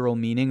 in the literal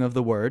meaning of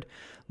the word,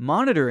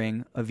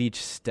 monitoring of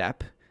each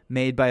step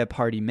made by a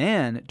party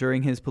man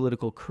during his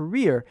political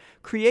career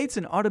creates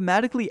an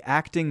automatically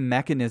acting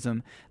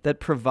mechanism that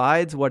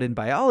provides what in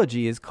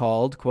biology is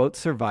called, quote,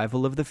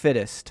 survival of the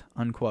fittest,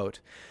 unquote.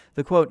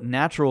 The, quote,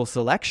 natural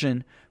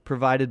selection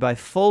provided by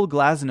full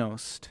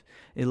glasnost,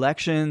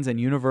 elections, and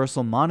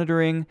universal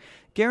monitoring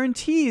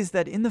guarantees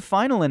that in the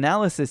final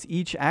analysis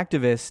each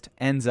activist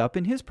ends up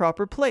in his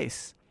proper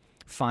place,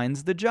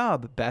 finds the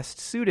job best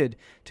suited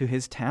to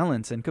his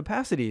talents and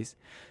capacities,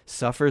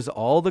 suffers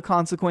all the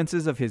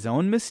consequences of his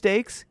own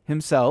mistakes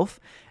himself,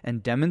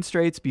 and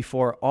demonstrates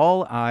before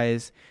all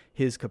eyes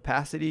his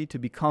capacity to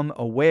become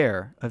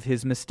aware of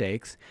his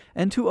mistakes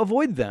and to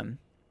avoid them.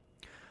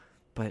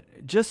 But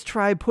just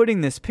try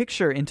putting this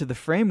picture into the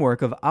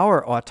framework of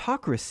our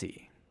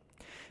autocracy.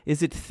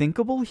 Is it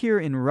thinkable here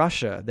in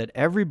Russia that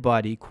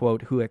everybody,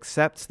 quote, who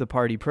accepts the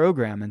party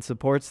program and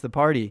supports the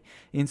party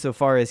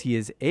insofar as he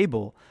is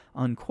able,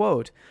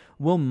 unquote,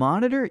 will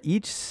monitor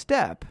each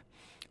step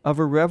of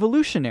a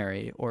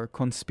revolutionary or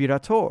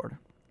conspirator?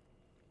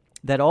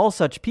 That all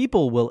such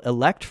people will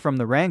elect from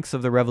the ranks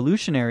of the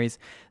revolutionaries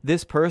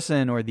this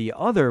person or the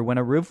other when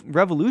a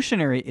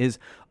revolutionary is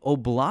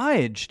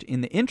obliged in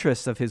the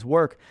interests of his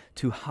work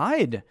to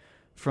hide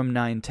from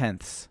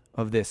 9/10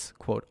 of this,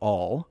 quote,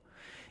 all,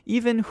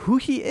 even who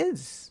he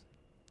is.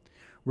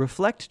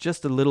 Reflect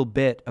just a little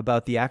bit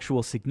about the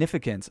actual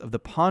significance of the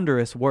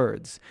ponderous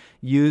words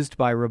used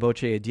by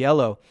Roboche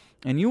Diallo,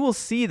 and you will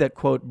see that,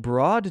 quote,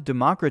 broad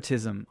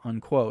democratism,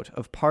 unquote,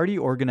 of party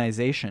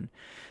organization,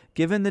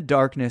 given the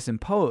darkness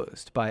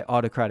imposed by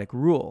autocratic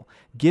rule,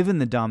 given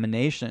the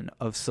domination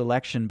of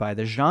selection by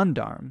the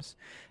gendarmes,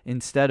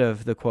 instead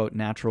of the, quote,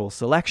 natural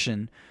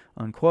selection,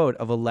 unquote,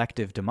 of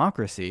elective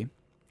democracy,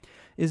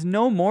 is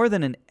no more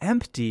than an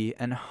empty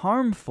and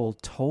harmful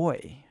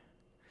toy.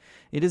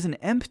 It is an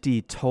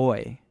empty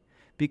toy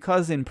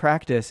because in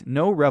practice,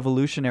 no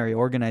revolutionary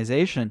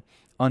organization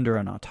under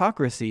an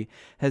autocracy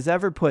has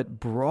ever put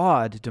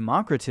broad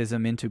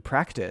democratism into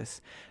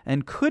practice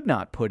and could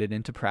not put it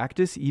into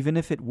practice even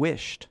if it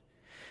wished.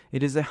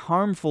 It is a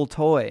harmful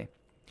toy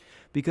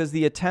because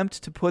the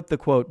attempt to put the,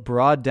 quote,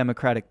 broad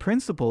democratic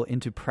principle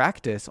into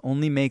practice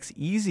only makes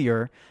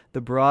easier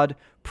the broad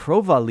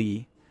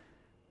provali,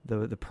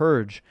 the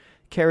purge,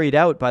 carried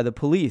out by the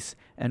police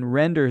and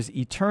renders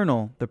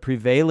eternal the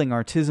prevailing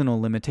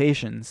artisanal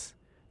limitations,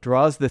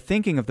 draws the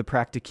thinking of the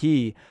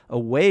practiquee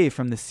away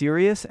from the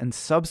serious and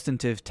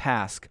substantive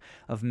task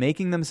of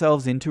making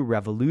themselves into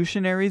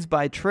revolutionaries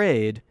by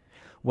trade,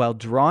 while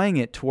drawing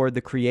it toward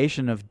the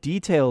creation of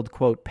detailed,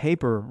 quote,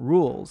 paper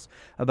rules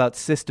about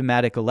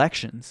systematic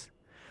elections.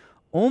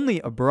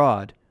 Only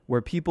abroad,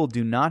 where people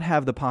do not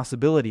have the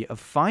possibility of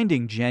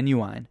finding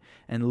genuine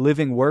and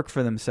living work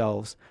for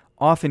themselves,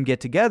 often get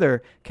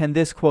together, can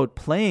this, quote,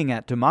 playing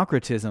at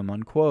democratism,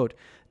 unquote,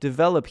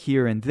 develop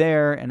here and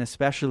there, and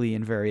especially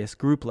in various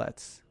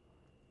grouplets.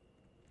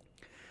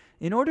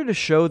 In order to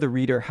show the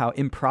reader how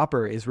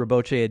improper is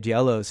Roboche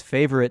Diallo's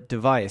favorite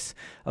device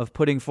of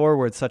putting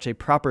forward such a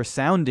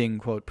proper-sounding,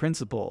 quote,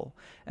 principle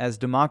as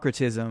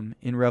democratism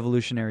in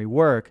revolutionary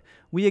work,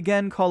 we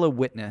again call a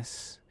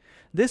witness.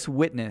 This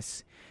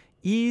witness,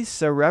 E.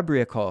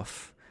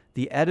 Serebriakov,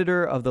 the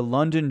editor of the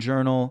London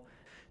journal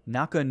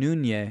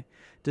Nakanounye,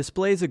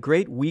 displays a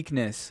great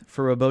weakness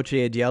for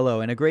Roboche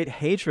Diallo and a great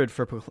hatred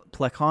for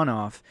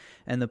Plekhanov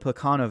and the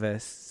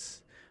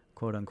Plekhanovists,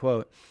 quote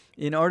unquote,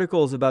 in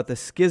articles about the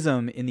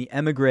schism in the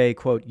emigre,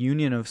 quote,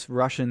 Union of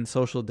Russian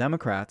Social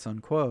Democrats,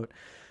 unquote.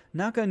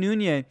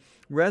 Nakanounye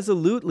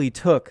resolutely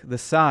took the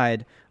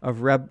side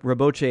of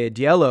Roboche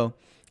Diallo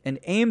and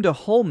aimed a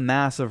whole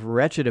mass of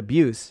wretched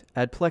abuse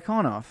at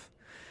Plekhanov.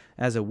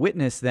 As a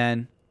witness,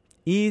 then,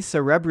 E.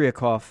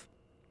 Serebriakov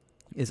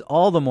is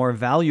all the more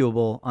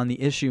valuable on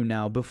the issue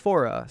now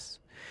before us.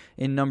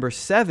 In number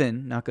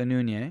 7,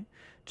 Nakanounye,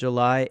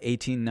 July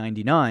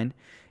 1899,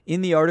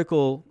 in the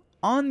article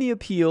On the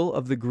Appeal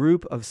of the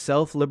Group of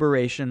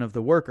Self-Liberation of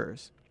the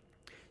Workers,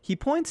 he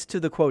points to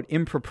the, quote,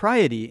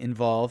 impropriety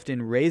involved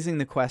in raising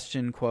the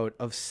question, quote,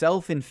 of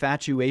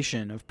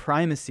self-infatuation, of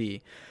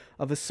primacy,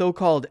 of a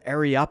so-called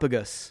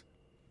Areopagus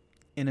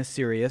in a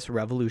serious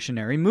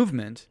revolutionary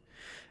movement,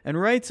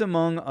 and writes,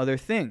 among other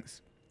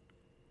things,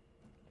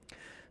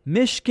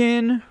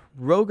 Mishkin,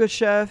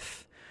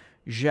 Rogachev,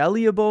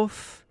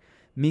 Zhelyabov,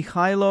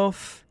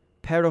 Mikhailov,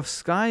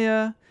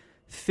 Perovskaya,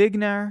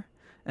 Figner,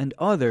 and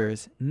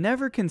others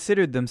never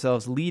considered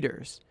themselves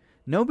leaders.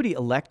 Nobody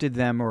elected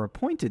them or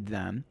appointed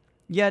them,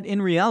 yet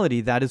in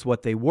reality that is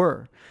what they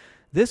were.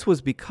 This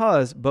was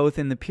because, both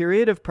in the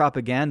period of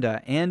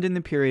propaganda and in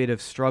the period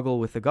of struggle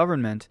with the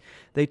government,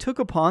 they took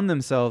upon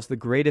themselves the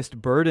greatest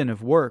burden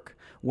of work,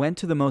 went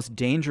to the most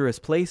dangerous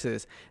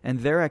places, and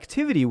their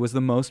activity was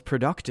the most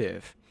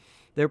productive.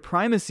 Their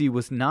primacy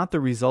was not the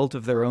result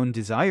of their own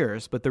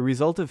desires, but the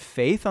result of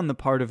faith on the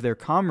part of their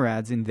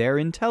comrades in their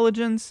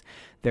intelligence,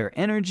 their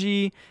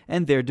energy,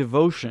 and their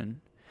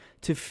devotion.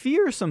 To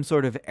fear some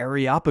sort of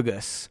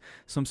Areopagus,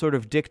 some sort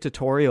of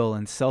dictatorial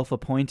and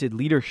self-appointed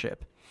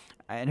leadership,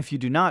 and if you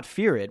do not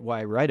fear it,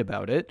 why write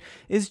about it,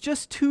 is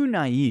just too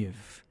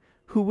naive.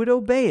 Who would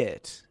obey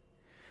it?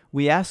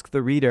 We ask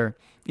the reader,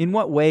 in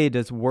what way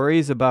does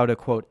worries about a,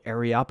 quote,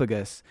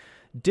 Areopagus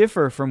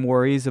differ from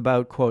worries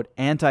about, quote,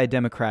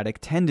 anti-democratic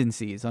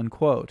tendencies,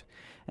 unquote?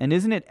 And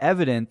isn't it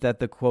evident that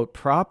the, quote,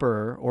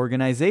 proper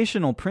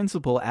organizational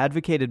principle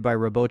advocated by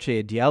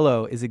Roboche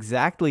Diallo is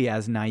exactly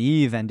as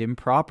naive and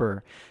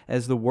improper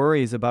as the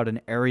worries about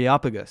an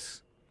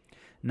Areopagus?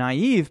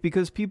 Naive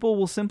because people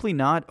will simply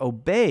not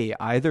obey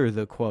either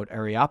the, quote,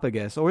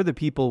 Areopagus or the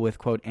people with,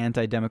 quote,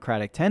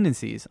 anti-democratic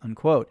tendencies,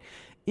 unquote,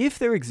 if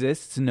there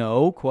exists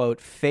no, quote,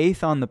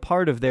 faith on the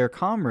part of their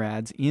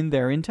comrades in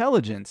their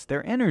intelligence,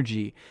 their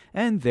energy,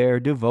 and their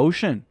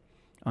devotion,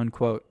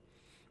 unquote.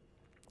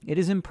 It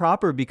is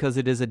improper because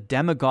it is a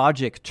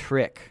demagogic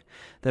trick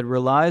that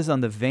relies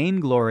on the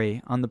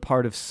vainglory on the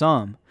part of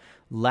some,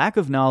 lack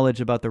of knowledge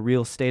about the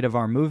real state of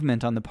our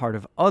movement on the part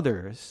of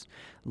others,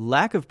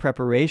 lack of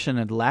preparation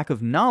and lack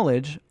of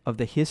knowledge of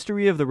the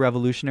history of the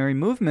revolutionary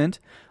movement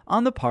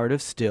on the part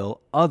of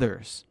still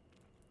others.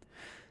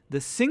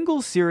 The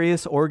single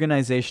serious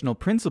organizational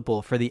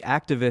principle for the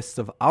activists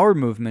of our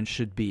movement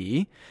should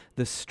be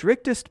the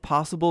strictest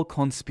possible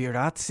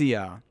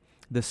conspiratia,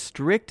 the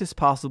strictest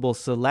possible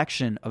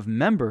selection of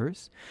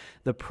members,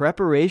 the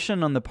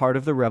preparation on the part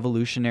of the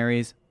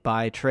revolutionaries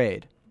by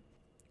trade.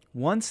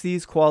 Once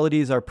these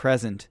qualities are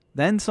present,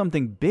 then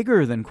something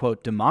bigger than,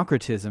 quote,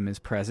 democratism is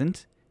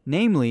present,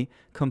 namely,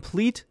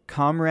 complete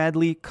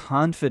comradely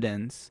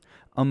confidence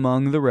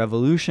among the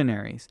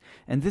revolutionaries.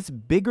 And this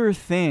bigger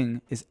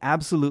thing is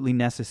absolutely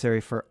necessary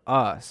for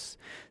us,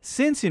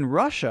 since in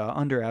Russia,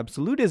 under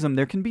absolutism,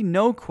 there can be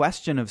no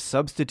question of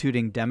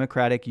substituting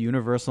democratic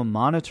universal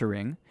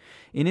monitoring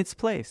in its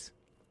place.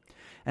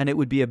 And it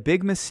would be a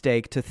big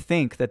mistake to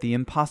think that the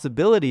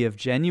impossibility of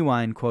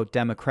genuine, quote,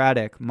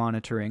 democratic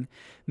monitoring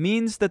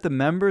means that the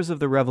members of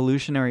the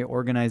revolutionary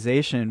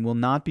organization will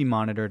not be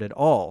monitored at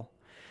all.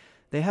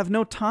 They have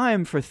no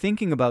time for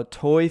thinking about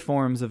toy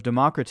forms of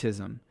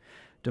democratism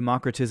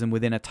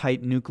within a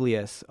tight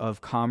nucleus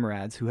of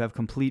comrades who have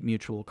complete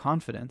mutual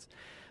confidence,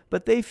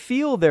 but they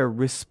feel their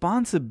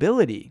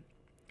responsibility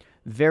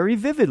very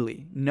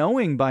vividly,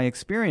 knowing by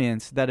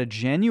experience that a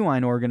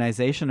genuine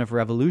organization of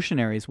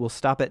revolutionaries will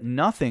stop at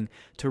nothing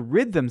to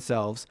rid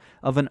themselves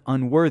of an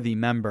unworthy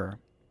member.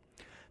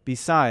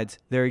 Besides,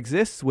 there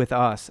exists with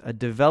us a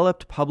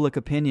developed public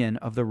opinion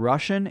of the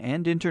Russian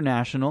and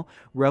international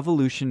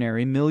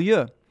revolutionary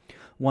milieu,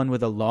 one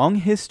with a long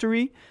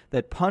history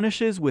that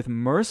punishes with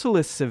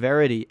merciless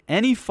severity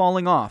any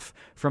falling off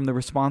from the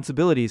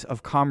responsibilities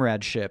of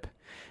comradeship,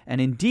 and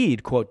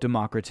indeed, quote,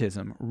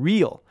 democratism,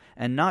 real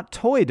and not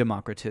toy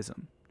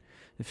democratism.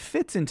 It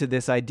fits into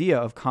this idea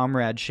of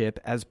comradeship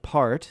as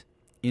part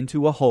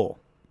into a whole.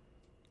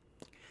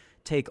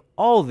 Take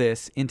all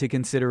this into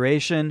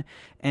consideration,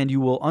 and you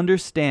will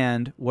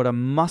understand what a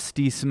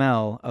musty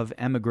smell of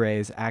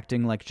émigrés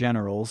acting like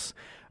generals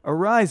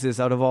arises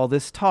out of all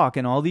this talk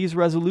and all these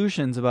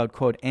resolutions about,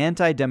 quote,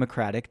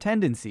 anti-democratic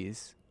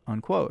tendencies,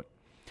 unquote.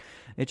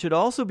 It should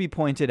also be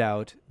pointed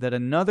out that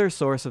another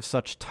source of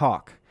such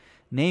talk,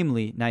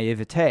 namely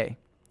naivete,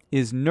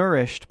 is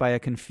nourished by a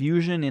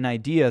confusion in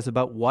ideas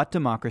about what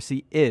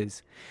democracy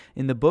is.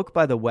 In the book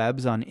by the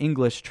Webbs on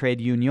English trade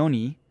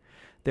unioni,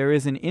 there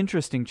is an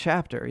interesting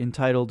chapter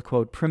entitled,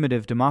 quote,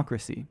 Primitive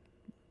Democracy.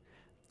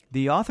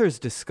 The authors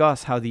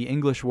discuss how the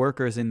English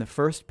workers in the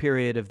first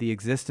period of the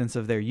existence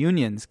of their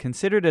unions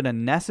considered it a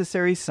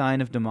necessary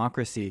sign of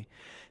democracy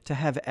to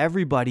have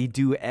everybody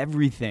do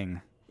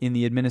everything in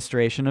the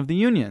administration of the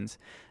unions.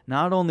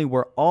 Not only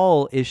were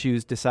all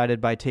issues decided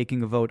by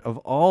taking a vote of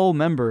all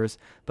members,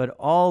 but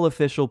all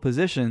official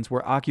positions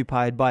were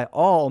occupied by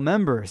all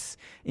members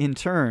in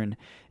turn.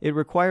 It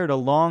required a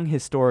long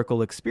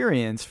historical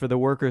experience for the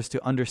workers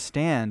to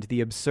understand the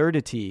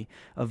absurdity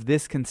of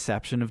this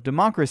conception of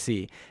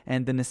democracy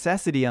and the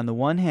necessity, on the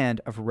one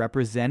hand, of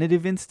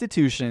representative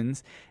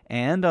institutions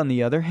and, on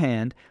the other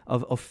hand,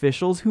 of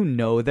officials who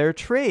know their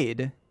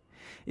trade.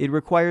 It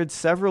required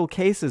several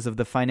cases of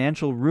the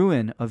financial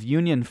ruin of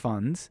union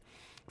funds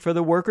for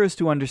the workers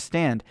to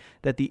understand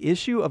that the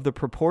issue of the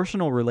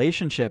proportional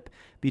relationship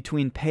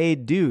between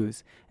paid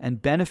dues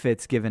and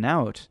benefits given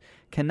out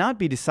cannot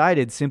be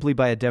decided simply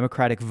by a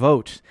democratic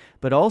vote,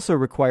 but also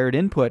required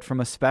input from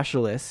a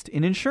specialist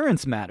in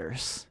insurance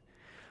matters.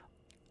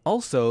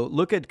 Also,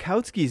 look at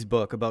Kautsky's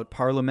book about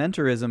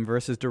parliamentarism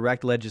versus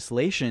direct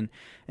legislation,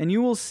 and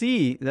you will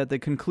see that the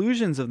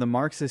conclusions of the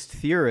Marxist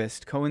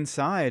theorist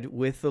coincide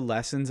with the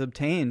lessons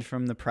obtained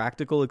from the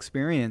practical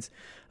experience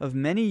of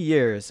many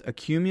years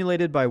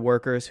accumulated by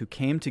workers who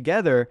came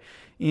together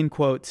in,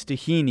 quote,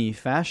 stihini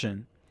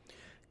fashion.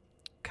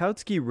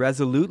 Kautsky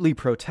resolutely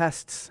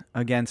protests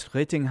against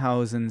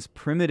Rittinghausen's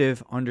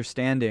primitive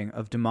understanding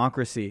of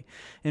democracy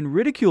and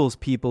ridicules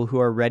people who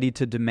are ready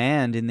to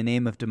demand in the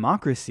name of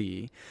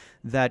democracy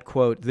that,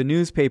 quote, the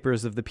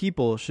newspapers of the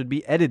people should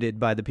be edited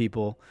by the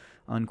people,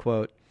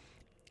 unquote.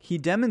 He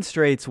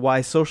demonstrates why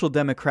social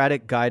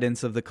democratic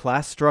guidance of the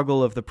class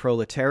struggle of the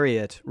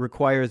proletariat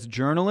requires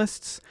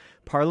journalists,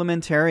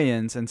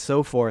 parliamentarians, and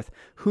so forth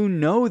who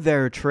know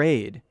their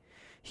trade.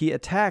 He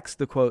attacks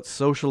the, quote,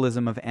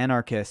 socialism of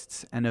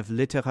anarchists and of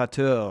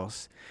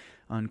littérateurs,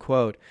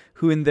 unquote,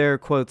 who in their,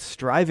 quote,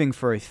 striving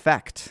for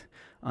effect,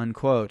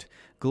 unquote,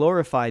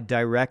 glorified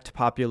direct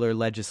popular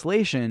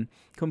legislation,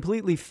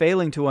 completely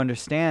failing to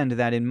understand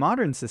that in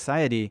modern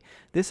society,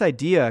 this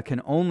idea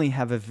can only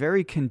have a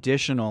very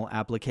conditional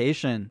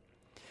application.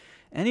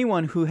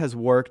 Anyone who has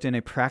worked in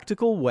a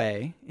practical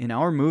way in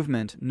our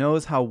movement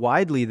knows how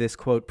widely this,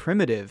 quote,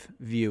 primitive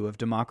view of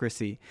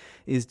democracy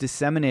is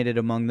disseminated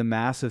among the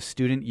mass of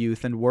student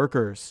youth and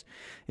workers.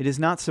 It is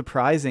not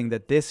surprising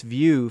that this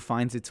view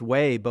finds its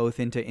way both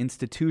into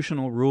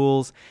institutional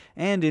rules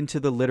and into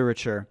the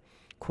literature.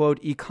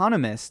 Quote,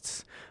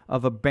 economists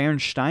of a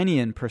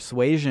Bernsteinian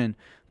persuasion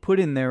put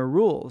in their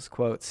rules.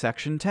 Quote,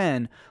 Section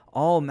 10,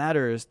 all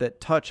matters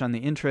that touch on the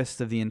interests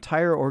of the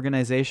entire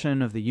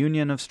organization of the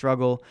Union of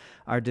Struggle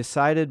are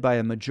decided by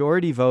a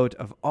majority vote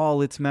of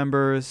all its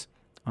members,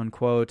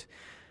 unquote.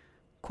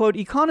 Quote,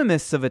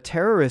 economists of a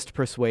terrorist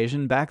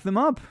persuasion back them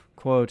up.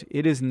 Quote,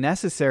 it is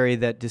necessary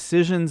that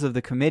decisions of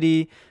the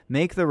committee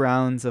make the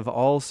rounds of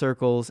all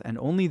circles and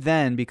only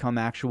then become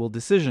actual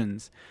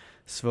decisions.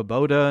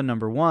 Svoboda,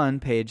 number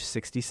 1, page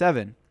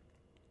 67.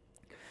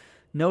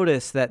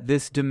 Notice that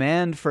this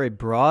demand for a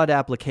broad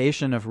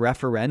application of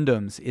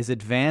referendums is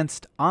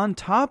advanced on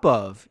top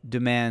of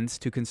demands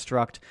to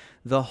construct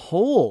the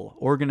whole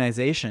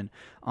organization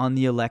on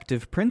the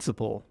elective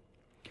principle.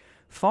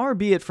 Far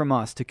be it from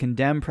us to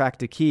condemn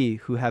practici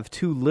who have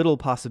too little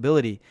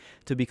possibility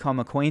to become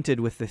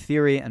acquainted with the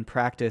theory and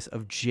practice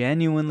of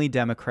genuinely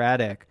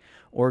democratic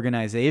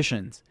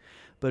organizations.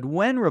 But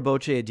when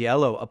Roboche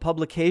Diallo, a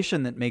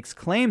publication that makes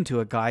claim to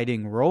a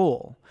guiding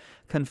role,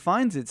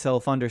 confines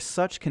itself under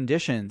such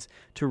conditions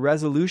to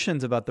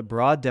resolutions about the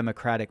broad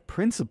democratic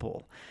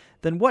principle,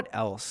 then what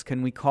else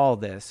can we call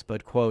this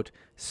but, quote,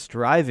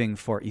 striving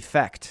for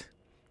effect,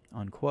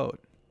 unquote.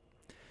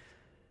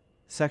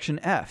 Section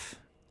F,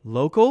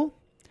 local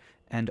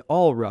and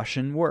all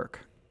Russian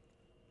work.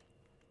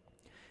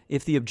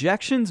 If the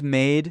objections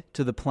made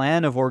to the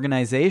plan of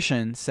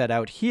organization set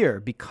out here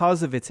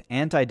because of its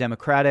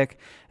anti-democratic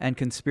and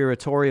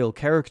conspiratorial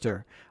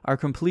character are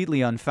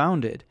completely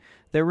unfounded,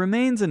 there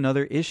remains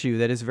another issue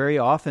that is very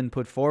often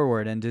put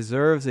forward and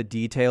deserves a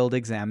detailed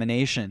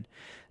examination.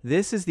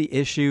 This is the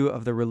issue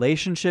of the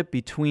relationship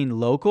between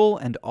local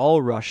and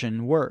all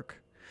Russian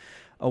work.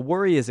 A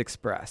worry is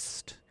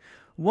expressed.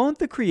 Won't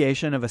the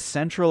creation of a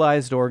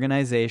centralized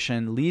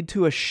organization lead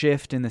to a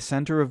shift in the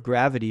center of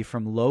gravity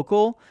from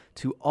local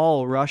to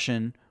all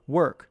Russian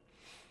work?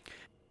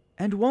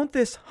 And won't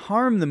this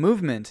harm the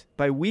movement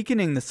by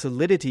weakening the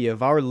solidity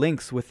of our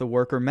links with the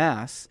worker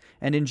mass,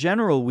 and in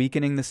general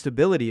weakening the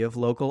stability of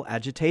local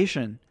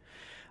agitation?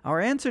 Our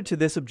answer to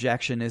this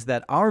objection is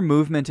that our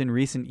movement in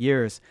recent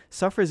years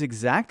suffers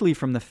exactly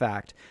from the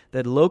fact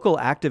that local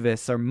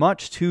activists are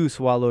much too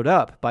swallowed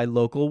up by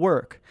local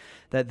work,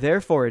 that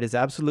therefore it is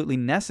absolutely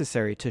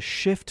necessary to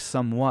shift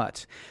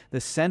somewhat the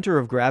center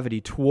of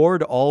gravity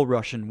toward all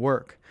Russian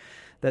work,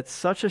 that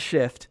such a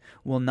shift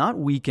will not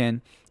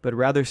weaken but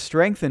rather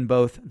strengthen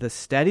both the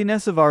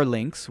steadiness of our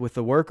links with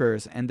the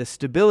workers and the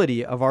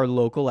stability of our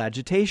local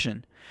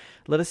agitation.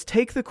 Let us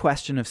take the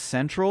question of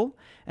central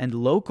and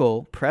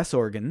local press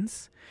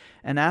organs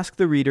and ask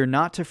the reader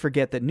not to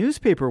forget that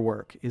newspaper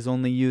work is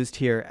only used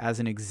here as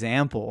an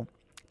example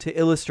to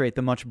illustrate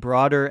the much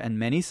broader and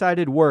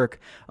many-sided work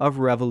of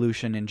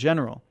revolution in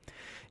general.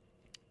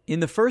 In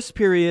the first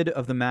period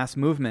of the mass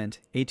movement,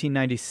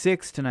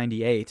 1896 to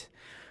 98,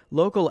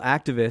 local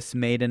activists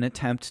made an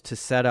attempt to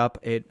set up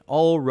an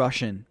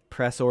all-Russian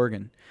press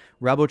organ,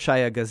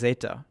 Rabochaya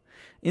Gazeta.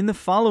 In the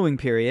following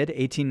period,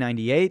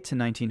 1898 to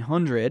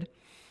 1900,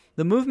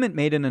 the movement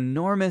made an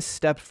enormous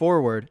step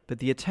forward, but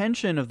the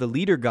attention of the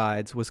leader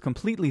guides was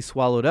completely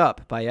swallowed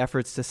up by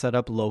efforts to set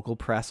up local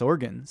press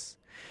organs.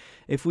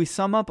 If we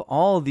sum up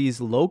all these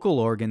local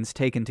organs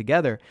taken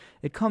together,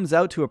 it comes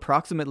out to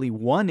approximately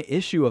one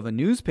issue of a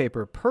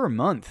newspaper per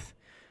month.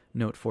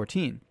 Note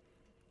 14.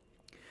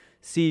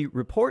 See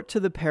Report to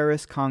the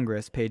Paris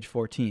Congress, page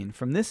 14.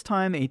 From this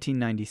time,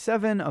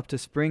 1897, up to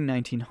spring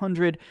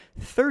 1900,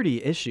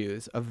 30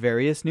 issues of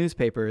various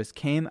newspapers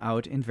came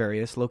out in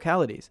various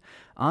localities.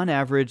 On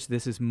average,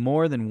 this is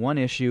more than one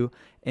issue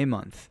a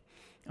month,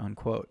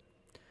 unquote.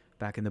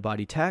 Back in the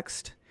body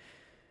text.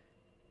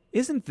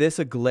 Isn't this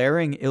a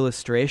glaring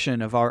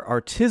illustration of our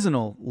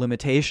artisanal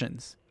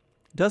limitations?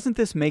 Doesn't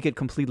this make it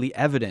completely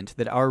evident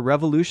that our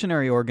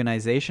revolutionary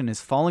organization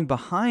is falling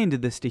behind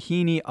the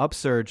Stahini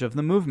upsurge of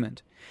the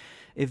movement?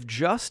 If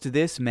just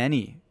this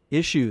many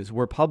issues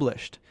were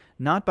published,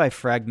 not by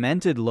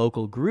fragmented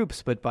local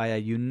groups, but by a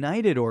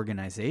united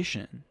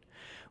organization,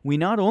 we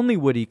not only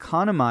would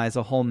economize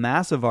a whole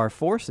mass of our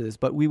forces,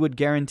 but we would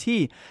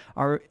guarantee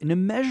our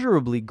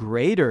immeasurably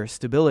greater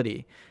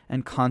stability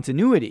and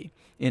continuity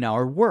in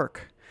our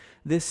work.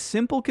 This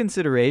simple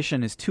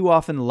consideration is too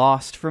often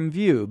lost from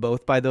view,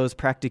 both by those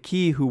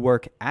practici who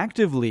work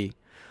actively,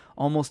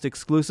 almost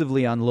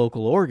exclusively on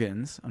local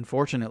organs.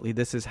 Unfortunately,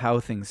 this is how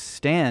things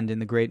stand in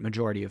the great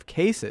majority of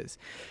cases,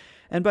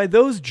 and by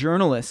those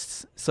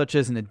journalists, such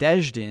as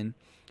Nadezhdin,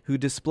 who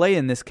display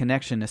in this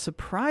connection a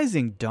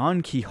surprising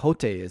Don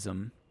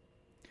Quixoteism.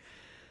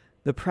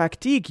 The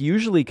practique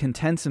usually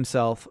contents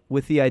himself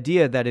with the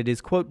idea that it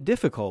is, quote,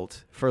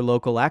 difficult for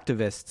local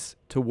activists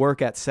to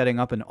work at setting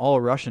up an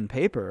all-Russian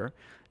paper,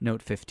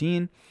 note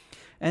 15,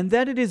 and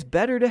that it is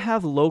better to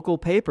have local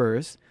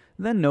papers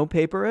than no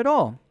paper at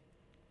all.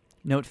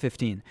 Note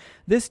 15.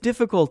 This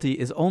difficulty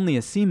is only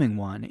a seeming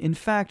one. In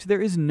fact,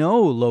 there is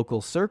no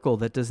local circle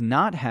that does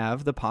not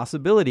have the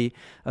possibility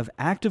of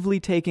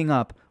actively taking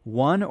up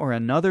one or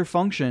another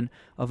function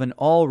of an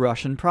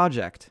all-Russian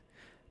project.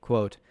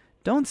 Quote,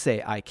 don't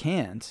say I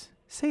can't,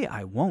 say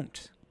I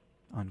won't,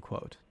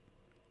 unquote.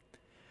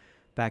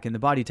 Back in the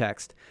body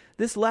text.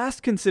 This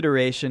last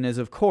consideration is,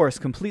 of course,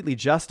 completely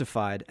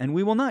justified, and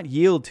we will not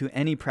yield to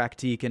any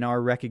pratique in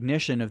our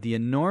recognition of the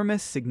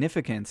enormous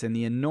significance and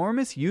the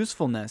enormous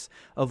usefulness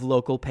of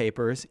local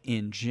papers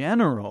in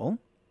general.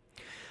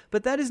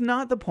 But that is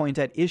not the point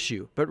at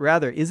issue, but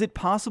rather, is it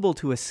possible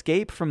to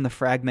escape from the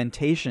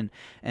fragmentation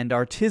and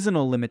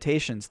artisanal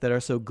limitations that are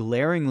so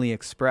glaringly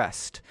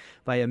expressed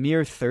by a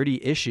mere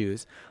 30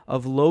 issues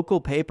of local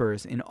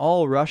papers in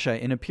all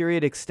Russia in a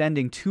period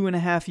extending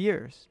 2.5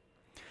 years?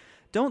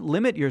 Don't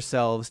limit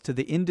yourselves to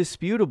the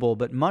indisputable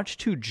but much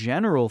too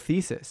general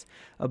thesis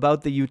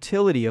about the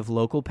utility of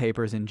local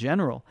papers in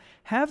general.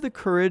 Have the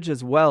courage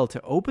as well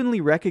to openly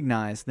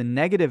recognize the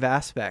negative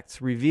aspects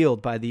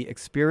revealed by the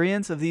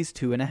experience of these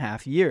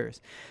 2.5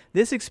 years.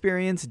 This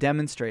experience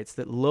demonstrates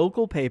that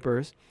local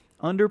papers,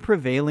 under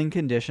prevailing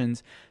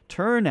conditions,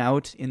 turn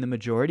out, in the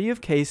majority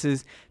of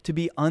cases, to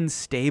be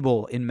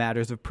unstable in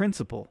matters of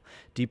principle,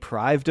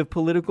 deprived of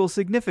political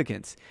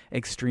significance,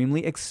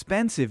 extremely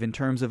expensive in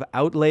terms of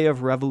outlay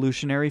of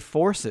revolutionary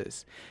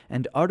forces,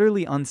 and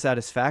utterly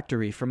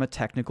unsatisfactory from a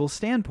technical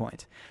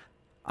standpoint.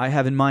 I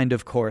have in mind,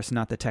 of course,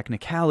 not the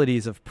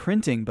technicalities of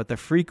printing, but the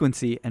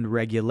frequency and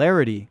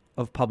regularity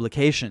of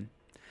publication.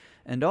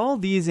 And all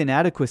these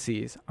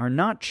inadequacies are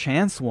not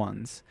chance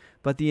ones,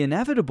 but the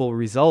inevitable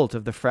result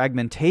of the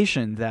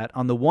fragmentation that,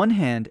 on the one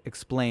hand,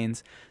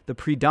 explains the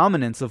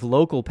predominance of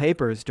local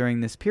papers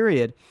during this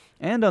period,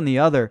 and on the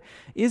other,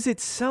 is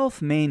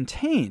itself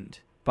maintained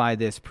by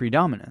this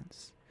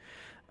predominance.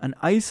 An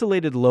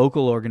isolated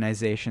local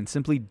organization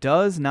simply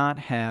does not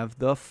have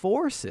the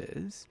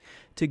forces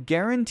to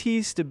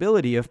guarantee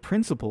stability of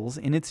principles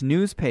in its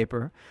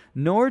newspaper,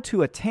 nor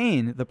to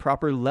attain the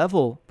proper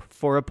level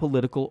for a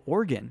political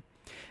organ.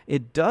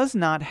 It does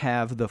not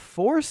have the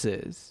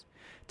forces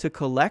to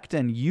collect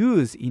and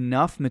use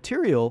enough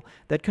material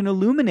that can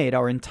illuminate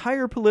our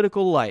entire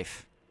political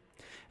life.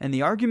 And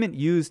the argument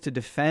used to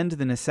defend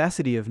the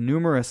necessity of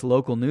numerous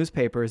local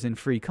newspapers in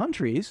free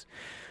countries,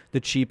 the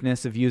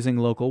cheapness of using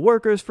local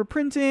workers for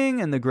printing,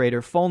 and the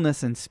greater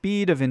fullness and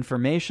speed of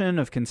information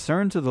of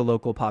concern to the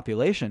local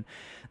population,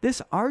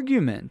 this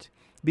argument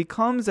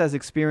becomes, as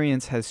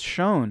experience has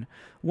shown,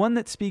 one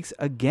that speaks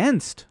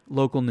against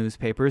local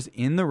newspapers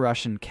in the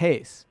Russian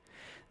case.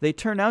 They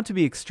turn out to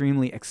be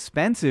extremely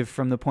expensive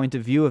from the point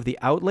of view of the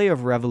outlay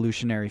of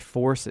revolutionary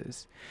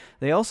forces.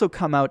 They also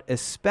come out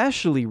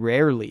especially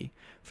rarely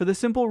for the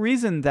simple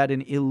reason that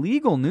an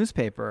illegal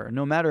newspaper,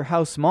 no matter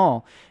how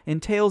small,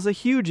 entails a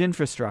huge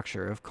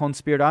infrastructure of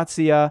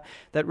konspiracja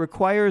that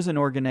requires an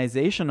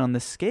organization on the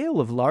scale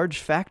of large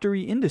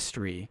factory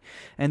industry,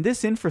 and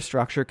this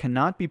infrastructure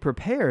cannot be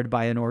prepared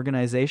by an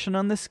organization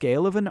on the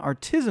scale of an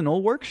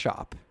artisanal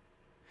workshop.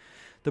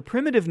 The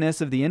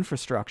primitiveness of the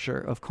infrastructure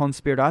of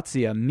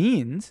konspiracja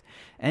means,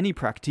 any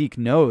pratique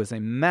knows a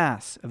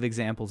mass of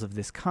examples of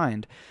this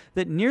kind,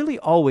 that nearly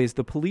always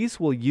the police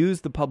will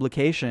use the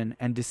publication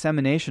and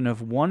dissemination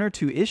of 1 or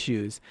 2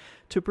 issues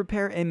to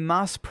prepare a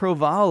mass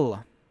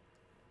proval,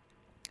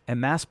 a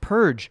mass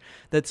purge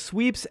that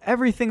sweeps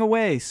everything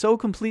away so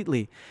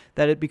completely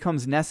that it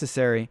becomes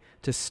necessary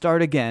to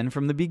start again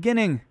from the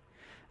beginning.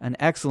 An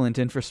excellent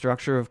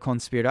infrastructure of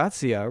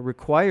konspiracja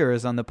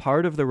requires on the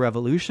part of the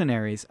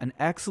revolutionaries an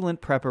excellent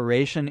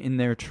preparation in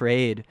their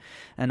trade,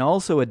 and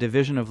also a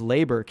division of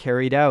labor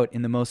carried out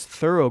in the most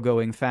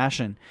thoroughgoing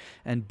fashion,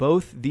 and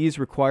both these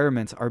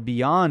requirements are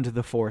beyond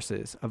the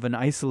forces of an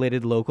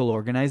isolated local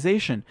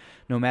organization,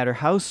 no matter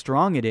how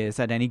strong it is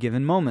at any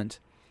given moment.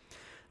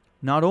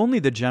 Not only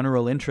the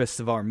general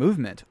interests of our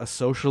movement, a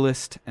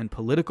socialist and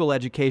political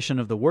education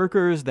of the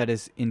workers that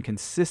is in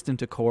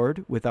consistent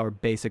accord with our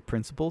basic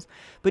principles,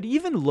 but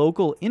even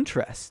local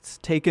interests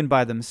taken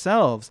by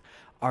themselves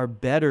are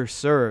better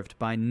served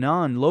by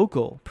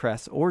non-local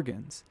press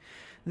organs.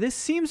 This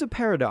seems a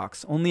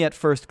paradox only at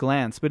first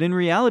glance, but in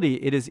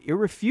reality it is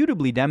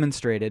irrefutably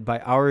demonstrated by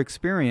our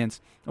experience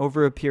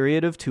over a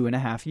period of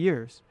 2.5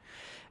 years.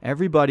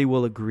 Everybody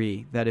will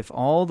agree that if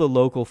all the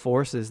local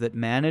forces that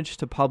managed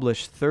to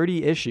publish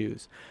 30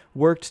 issues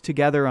worked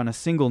together on a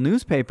single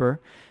newspaper,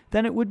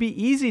 then it would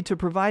be easy to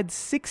provide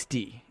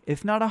 60,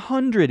 if not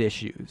 100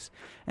 issues,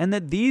 and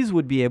that these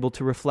would be able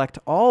to reflect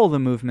all the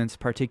movement's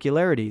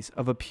particularities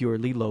of a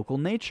purely local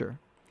nature.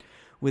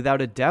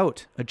 Without a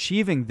doubt,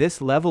 achieving this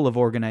level of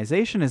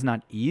organization is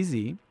not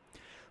easy,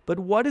 but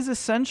what is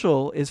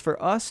essential is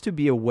for us to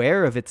be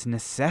aware of its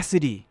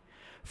necessity,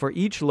 for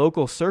each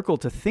local circle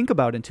to think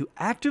about and to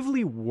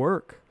actively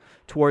work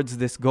towards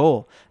this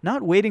goal,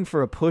 not waiting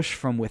for a push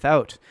from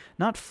without,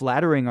 not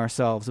flattering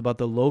ourselves about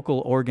the local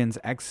organ's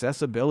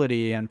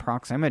accessibility and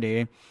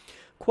proximity,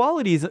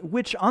 qualities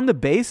which, on the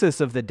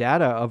basis of the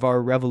data of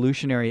our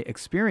revolutionary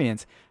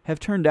experience, have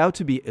turned out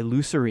to be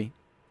illusory.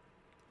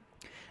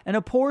 And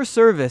a poor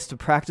service to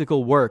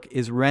practical work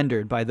is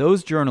rendered by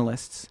those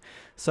journalists,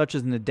 such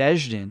as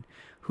Nadezhdin,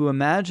 who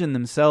imagine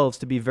themselves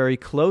to be very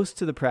close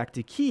to the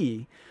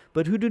practiquee,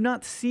 but who do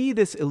not see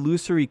this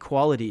illusory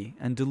quality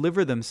and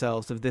deliver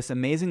themselves of this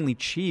amazingly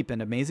cheap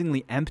and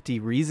amazingly empty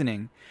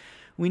reasoning.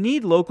 We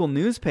need local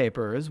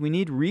newspapers, we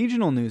need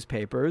regional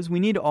newspapers, we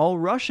need all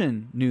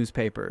Russian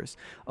newspapers.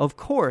 Of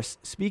course,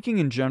 speaking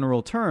in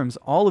general terms,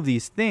 all of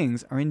these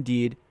things are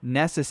indeed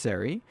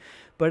necessary,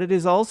 but it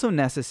is also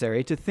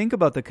necessary to think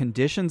about the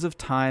conditions of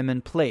time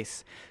and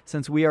place,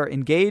 since we are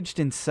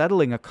engaged in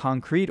settling a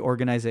concrete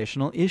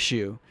organizational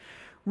issue.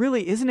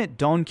 Really, isn't it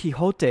Don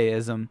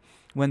Quixoteism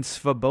when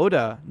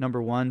Svoboda,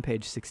 number 1,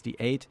 page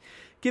 68,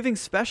 giving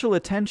special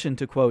attention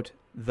to, quote,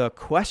 the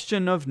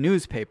question of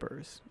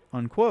newspapers,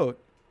 unquote,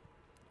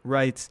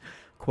 writes,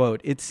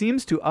 quote, it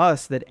seems to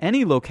us that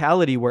any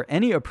locality where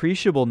any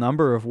appreciable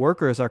number of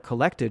workers are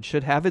collected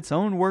should have its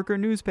own worker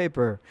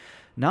newspaper,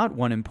 not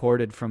one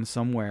imported from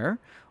somewhere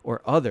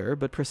or other,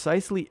 but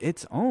precisely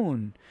its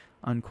own,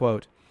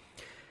 unquote.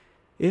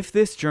 If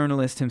this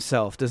journalist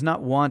himself does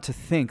not want to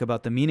think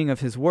about the meaning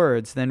of his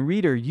words, then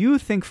reader, you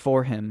think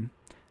for him.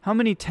 How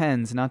many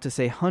tens, not to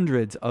say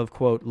hundreds of,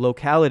 quote,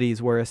 localities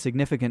where a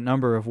significant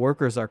number of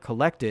workers are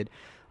collected,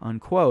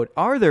 unquote,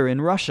 are there in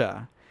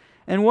Russia?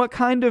 And what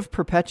kind of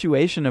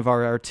perpetuation of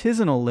our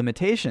artisanal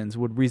limitations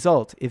would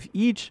result if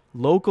each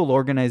local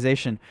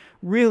organization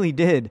really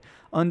did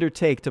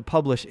undertake to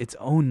publish its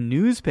own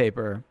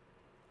newspaper?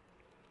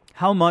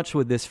 How much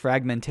would this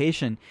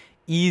fragmentation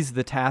ease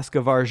the task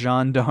of our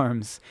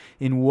gendarmes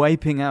in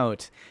wiping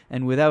out,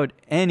 and without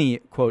any,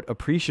 quote,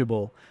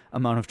 appreciable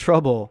amount of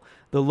trouble,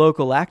 the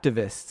local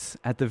activists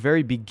at the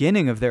very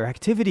beginning of their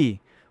activity,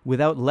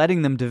 without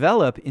letting them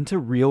develop into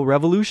real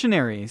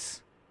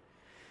revolutionaries?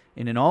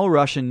 In an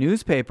all-Russian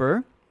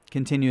newspaper,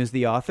 continues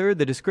the author,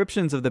 the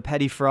descriptions of the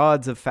petty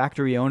frauds of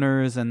factory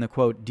owners and the,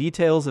 quote,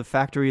 details of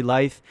factory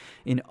life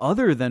in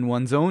other than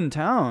one's own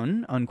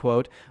town,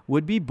 unquote,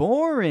 would be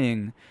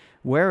boring.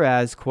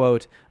 Whereas,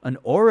 quote, an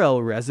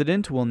Orel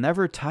resident will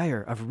never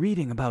tire of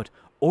reading about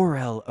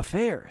Orel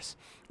affairs.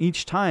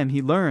 Each time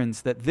he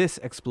learns that this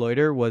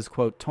exploiter was,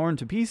 quote, torn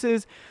to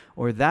pieces,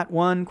 or that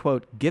one,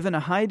 quote, given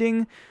a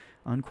hiding,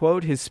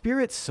 unquote, his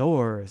spirit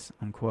soars,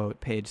 unquote,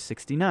 page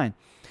 69.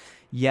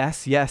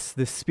 Yes,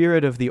 the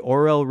spirit of the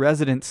Orel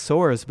resident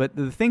soars, but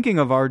the thinking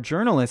of our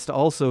journalist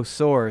also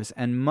soars,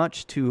 and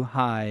much too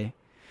high.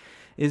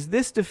 Is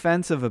this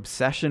defense of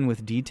obsession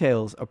with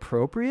details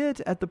appropriate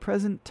at the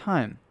present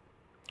time?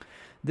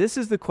 This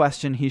is the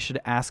question he should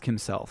ask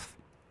himself.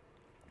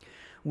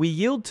 We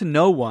yield to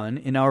no one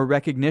in our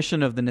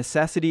recognition of the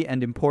necessity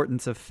and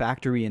importance of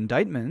factory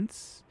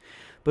indictments,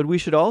 but we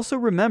should also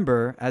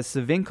remember, as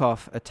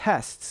Savinkov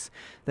attests,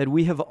 that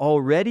we have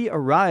already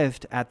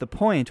arrived at the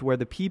point where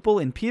the people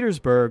in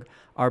Petersburg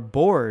are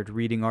bored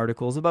reading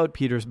articles about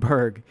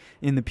Petersburg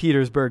in the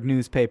Petersburg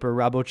newspaper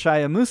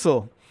Rabochaya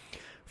Musl.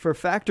 For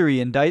factory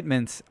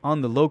indictments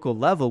on the local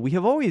level, we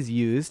have always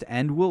used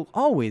and will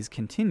always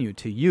continue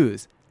to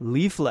use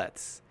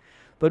leaflets.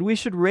 But we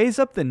should raise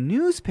up the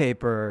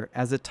newspaper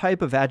as a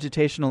type of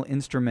agitational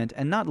instrument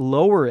and not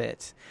lower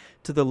it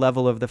to the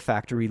level of the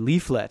factory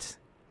leaflet.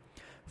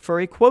 For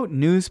a, quote,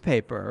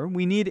 newspaper,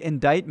 we need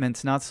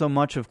indictments not so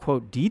much of,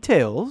 quote,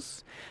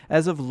 details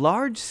as of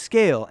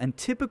large-scale and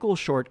typical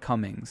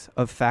shortcomings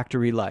of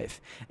factory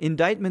life,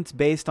 indictments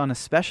based on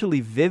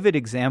especially vivid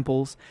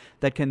examples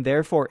that can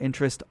therefore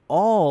interest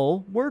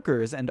all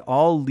workers and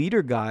all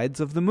leader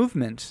guides of the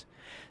movement,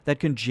 that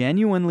can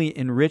genuinely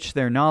enrich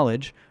their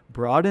knowledge,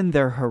 broaden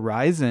their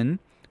horizon,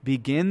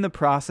 begin the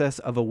process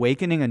of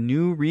awakening a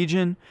new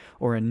region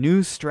or a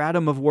new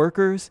stratum of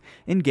workers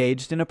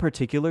engaged in a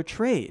particular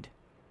trade.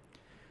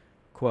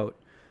 Quote,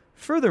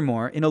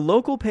 furthermore, in a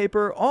local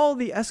paper, all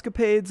the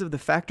escapades of the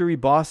factory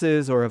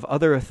bosses or of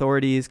other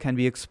authorities can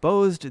be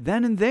exposed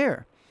then and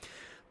there.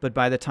 But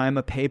by the time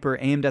a paper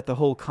aimed at the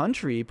whole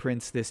country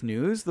prints this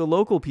news, the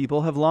local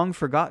people have long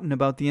forgotten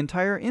about the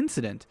entire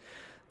incident.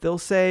 They'll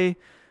say,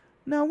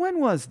 now when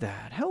was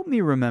that? Help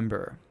me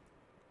remember.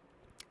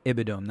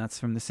 Ibidom, that's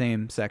from the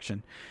same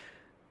section.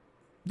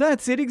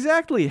 That's it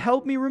exactly.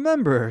 Help me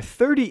remember.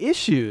 30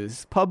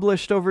 issues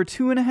published over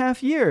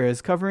 2.5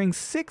 years covering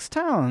 6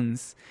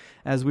 towns,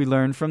 as we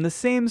learned from the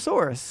same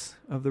source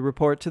of the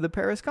report to the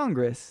Paris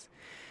Congress.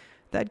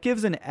 That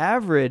gives an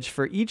average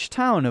for each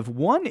town of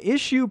 1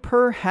 issue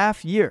per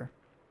half year.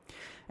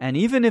 And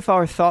even if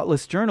our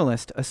thoughtless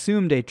journalist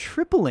assumed a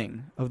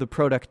tripling of the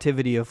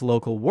productivity of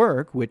local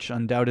work, which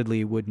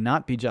undoubtedly would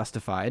not be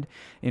justified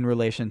in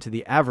relation to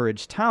the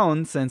average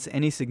town, since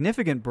any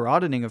significant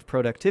broadening of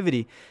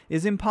productivity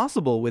is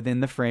impossible within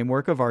the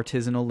framework of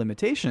artisanal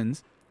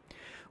limitations,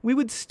 we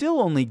would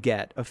still only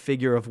get a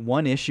figure of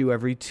 1 issue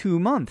every 2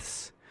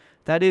 months.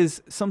 That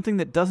is, something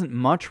that doesn't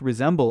much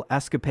resemble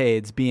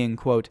escapades being,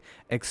 quote,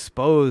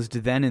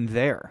 exposed then and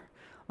there,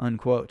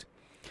 unquote.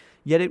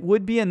 Yet it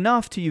would be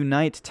enough to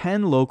unite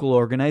 10 local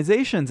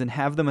organizations and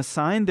have them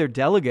assign their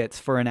delegates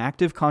for an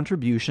active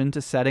contribution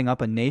to setting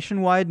up a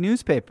nationwide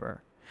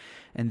newspaper.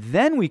 And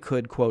then we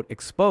could, quote,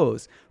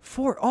 expose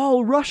for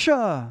all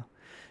Russia,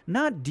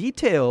 not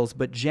details,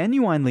 but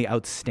genuinely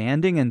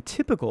outstanding and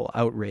typical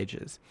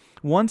outrages,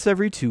 once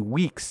every 2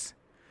 weeks.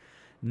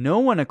 No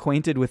one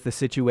acquainted with the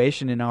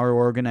situation in our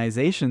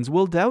organizations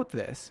will doubt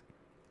this.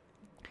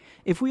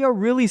 If we are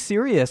really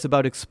serious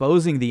about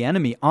exposing the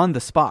enemy on the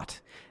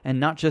spot, and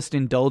not just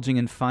indulging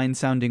in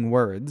fine-sounding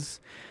words,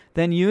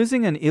 then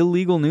using an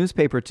illegal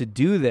newspaper to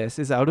do this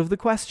is out of the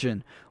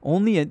question.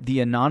 Only the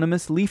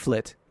anonymous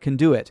leaflet can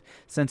do it,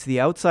 since the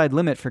outside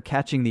limit for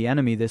catching the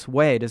enemy this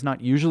way does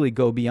not usually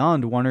go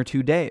beyond 1 or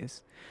 2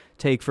 days.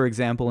 Take, for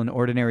example, an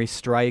ordinary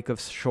strike of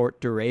short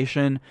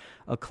duration,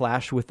 a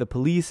clash with the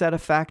police at a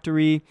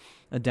factory,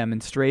 a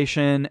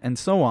demonstration, and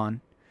so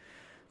on.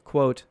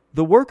 Quote,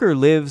 "The worker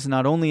lives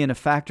not only in a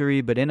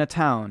factory but in a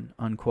town,"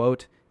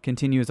 unquote,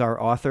 continues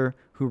our author,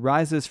 who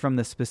rises from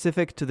the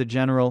specific to the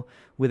general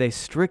with a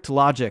strict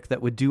logic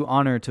that would do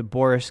honor to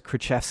Boris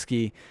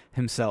Krzyzewski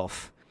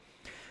himself.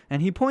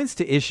 And he points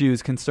to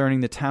issues concerning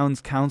the town's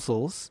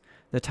councils,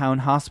 the town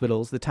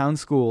hospitals, the town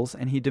schools,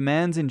 and he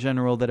demands in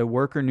general that a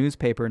worker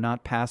newspaper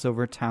not pass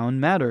over town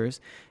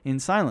matters in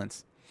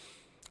silence.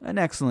 An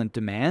excellent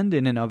demand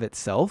in and of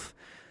itself,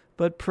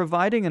 but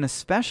providing an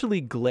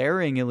especially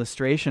glaring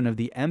illustration of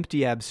the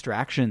empty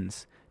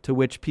abstractions to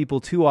which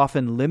people too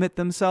often limit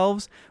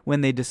themselves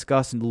when they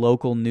discuss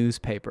local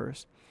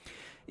newspapers.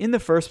 In the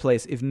first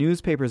place, if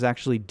newspapers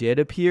actually did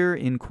appear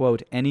in,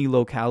 quote, any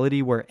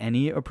locality where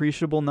any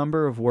appreciable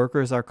number of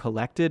workers are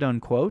collected,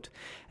 unquote,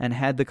 and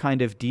had the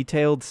kind of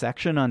detailed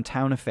section on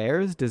town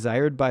affairs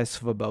desired by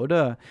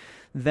Svoboda,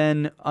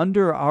 then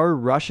under our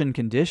Russian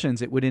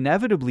conditions, it would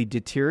inevitably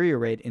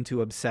deteriorate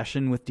into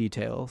obsession with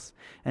details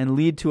and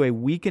lead to a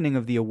weakening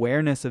of the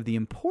awareness of the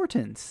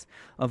importance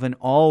of an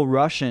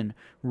all-Russian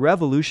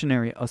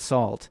revolutionary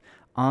assault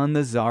on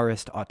the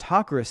Tsarist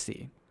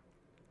autocracy.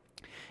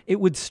 It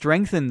would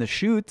strengthen the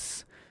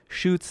shoots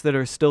that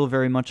are still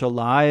very much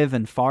alive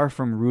and far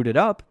from rooted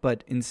up,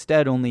 but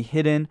instead only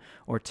hidden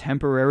or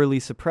temporarily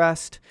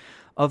suppressed,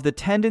 of the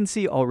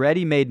tendency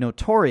already made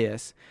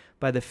notorious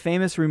by the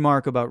famous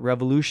remark about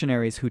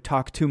revolutionaries who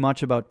talk too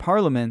much about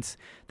parliaments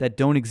that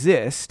don't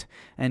exist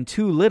and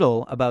too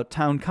little about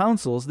town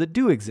councils that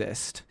do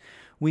exist.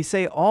 We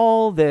say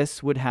all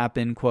this would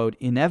happen, quote,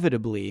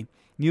 inevitably,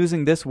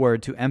 using this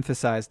word to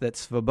emphasize that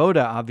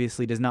Svoboda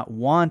obviously does not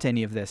want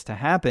any of this to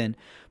happen,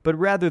 but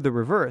rather the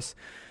reverse.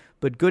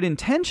 But good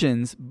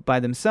intentions by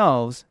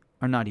themselves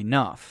are not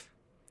enough.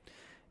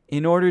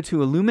 In order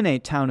to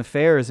illuminate town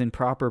affairs in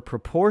proper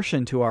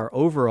proportion to our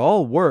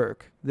overall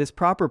work, this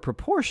proper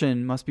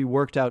proportion must be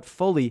worked out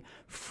fully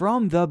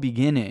from the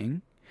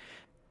beginning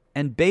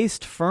and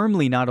based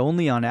firmly not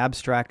only on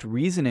abstract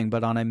reasoning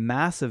but on a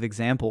mass of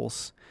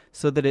examples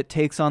so that it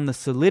takes on the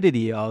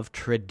solidity of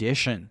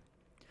tradition.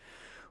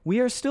 We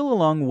are still a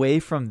long way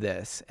from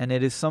this, and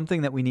it is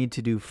something that we need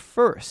to do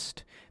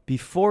first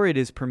before it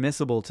is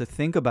permissible to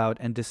think about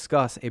and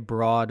discuss a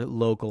broad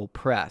local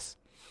press.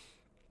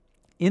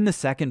 In the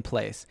second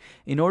place,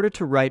 in order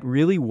to write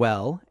really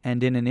well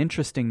and in an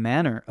interesting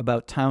manner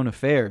about town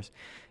affairs,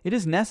 it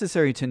is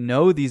necessary to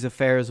know these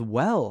affairs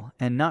well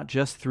and not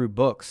just through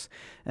books,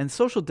 and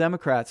social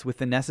democrats with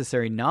the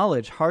necessary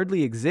knowledge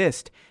hardly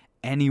exist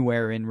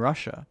anywhere in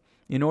Russia.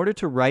 In order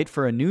to write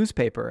for a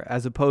newspaper,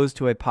 as opposed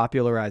to a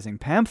popularizing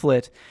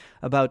pamphlet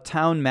about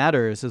town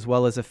matters as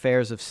well as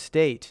affairs of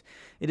state,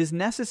 it is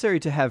necessary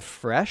to have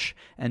fresh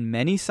and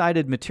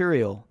many-sided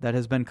material that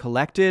has been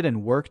collected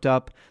and worked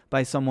up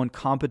by someone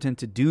competent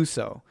to do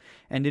so.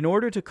 And in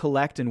order to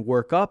collect and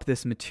work up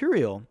this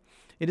material,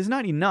 it is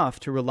not enough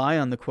to rely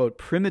on the, quote,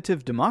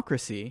 primitive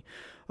democracy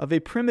of a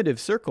primitive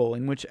circle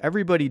in which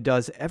everybody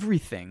does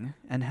everything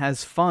and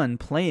has fun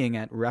playing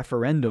at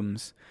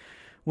referendums.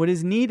 What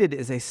is needed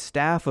is a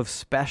staff of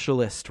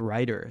specialist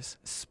writers,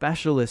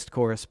 specialist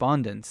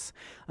correspondents,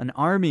 an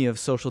army of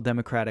social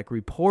democratic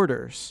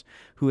reporters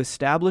who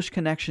establish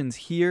connections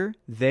here,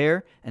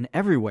 there, and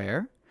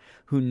everywhere,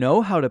 who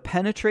know how to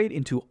penetrate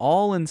into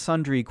all and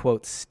sundry,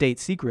 quote, state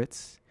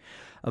secrets,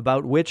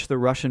 about which the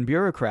Russian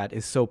bureaucrat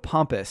is so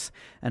pompous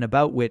and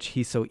about which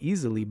he so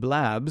easily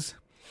blabs,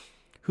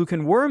 who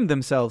can worm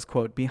themselves,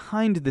 quote,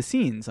 behind the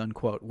scenes,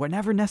 unquote,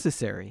 whenever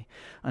necessary.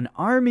 An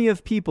army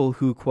of people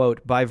who,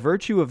 quote, by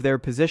virtue of their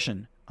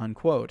position,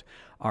 unquote,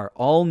 are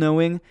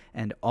all-knowing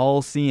and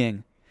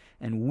all-seeing.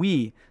 And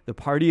we, the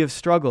party of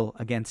struggle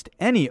against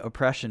any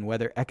oppression,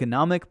 whether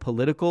economic,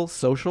 political,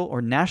 social,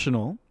 or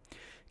national,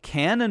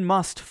 can and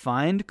must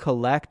find,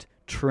 collect,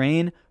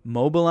 train,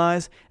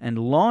 mobilize, and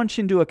launch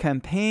into a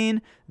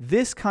campaign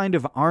this kind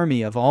of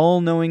army of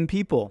all-knowing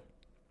people.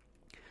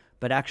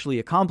 But actually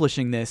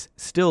accomplishing this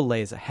still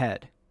lays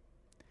ahead.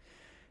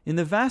 In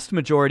the vast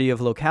majority of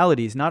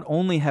localities, not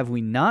only have we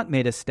not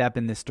made a step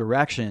in this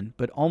direction,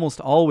 but almost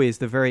always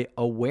the very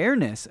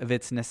awareness of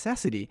its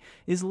necessity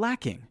is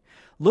lacking.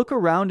 Look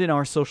around in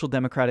our social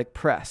democratic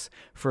press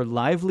for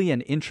lively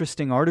and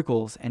interesting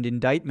articles and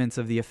indictments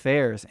of the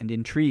affairs and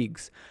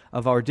intrigues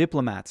of our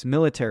diplomats,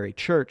 military,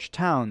 church,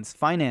 towns,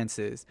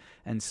 finances,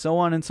 and so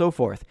on and so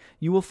forth.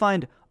 You will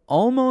find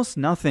almost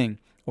nothing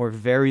or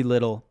very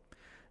little.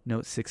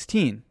 Note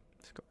 16.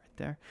 Let's go right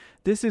there.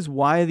 This is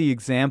why the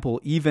example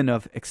even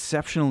of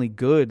exceptionally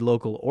good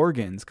local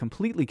organs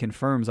completely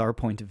confirms our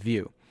point of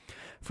view.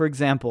 For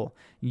example,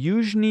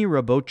 Yuzhny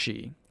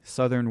Robochi,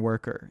 Southern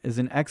Worker, is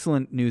an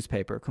excellent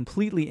newspaper,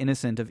 completely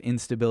innocent of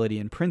instability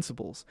and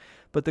principles,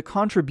 but the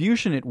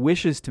contribution it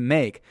wishes to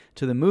make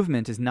to the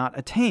movement is not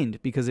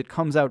attained because it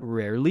comes out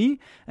rarely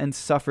and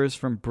suffers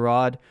from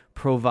broad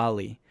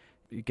provali.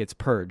 It gets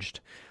purged.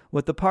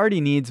 What the party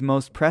needs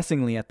most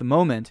pressingly at the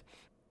moment,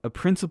 a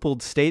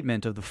principled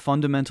statement of the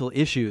fundamental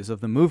issues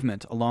of the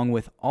movement along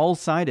with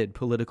all-sided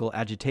political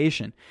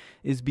agitation,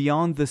 is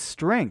beyond the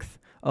strength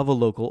of a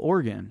local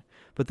organ,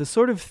 but the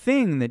sort of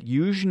thing that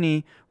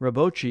Yuzhny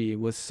Rabochi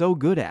was so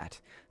good at,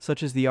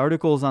 such as the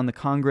articles on the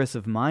Congress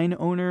of Mine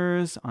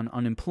Owners, on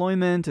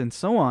unemployment, and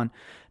so on,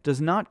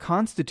 does not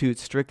constitute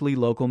strictly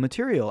local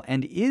material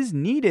and is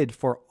needed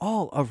for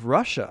all of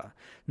Russia,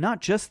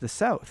 not just the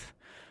South.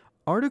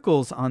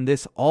 Articles on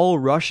this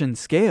all-Russian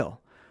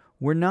scale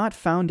were not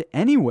found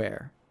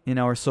anywhere in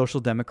our social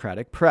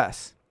democratic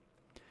press.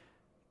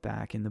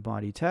 Back in the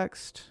body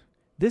text.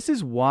 This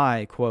is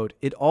why, quote,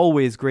 it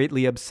always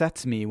greatly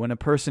upsets me when a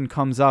person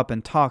comes up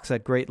and talks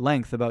at great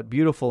length about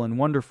beautiful and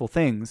wonderful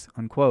things,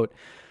 unquote,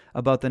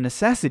 about the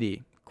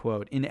necessity,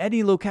 quote, in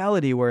any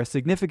locality where a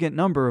significant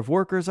number of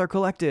workers are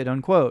collected,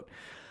 unquote,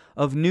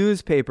 of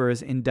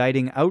newspapers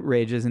indicting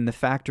outrages in the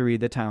factory,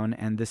 the town,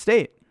 and the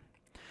state.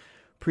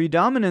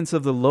 Predominance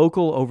of the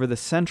local over the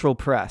central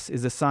press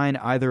is a sign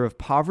either of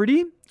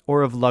poverty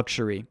or of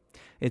luxury.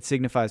 It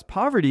signifies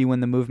poverty when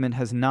the movement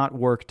has not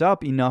worked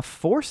up enough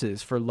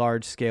forces for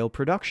large-scale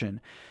production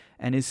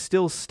and is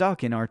still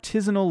stuck in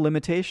artisanal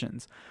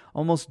limitations,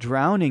 almost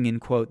drowning in,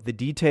 quote, the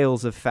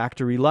details of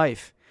factory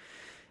life.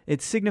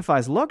 It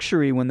signifies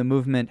luxury when the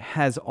movement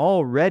has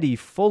already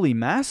fully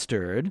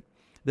mastered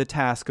the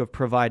task of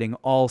providing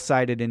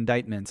all-sided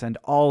indictments and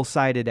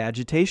all-sided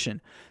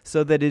agitation,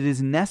 so that it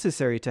is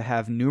necessary to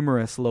have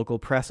numerous local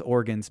press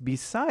organs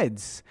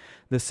besides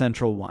the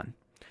central one.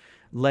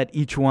 Let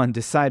each one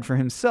decide for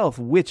himself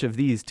which of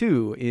these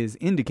two is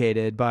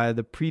indicated by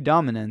the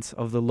predominance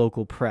of the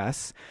local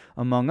press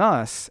among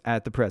us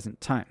at the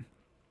present time.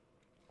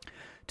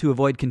 To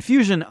avoid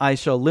confusion, I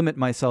shall limit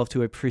myself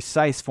to a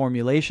precise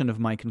formulation of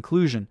my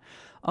conclusion.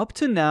 Up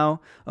to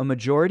now, a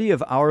majority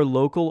of our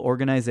local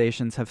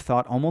organizations have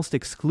thought almost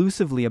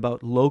exclusively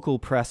about local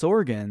press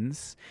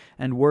organs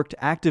and worked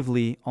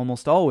actively,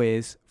 almost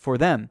always, for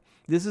them.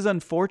 This is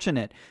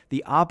unfortunate.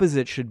 The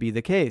opposite should be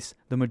the case.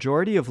 The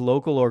majority of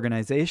local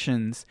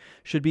organizations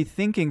should be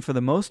thinking for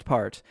the most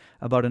part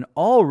about an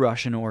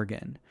all-Russian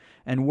organ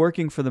and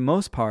working for the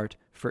most part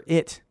for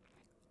it.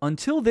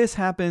 Until this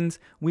happens,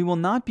 we will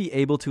not be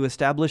able to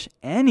establish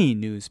any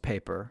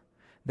newspaper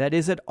that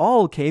is at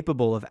all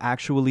capable of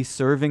actually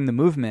serving the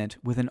movement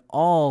with an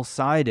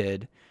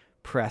all-sided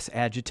press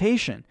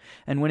agitation.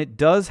 And when it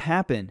does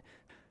happen,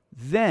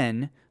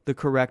 then the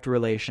correct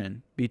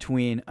relation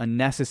between a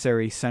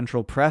necessary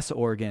central press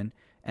organ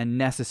and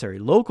necessary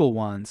local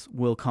ones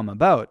will come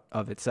about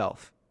of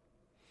itself.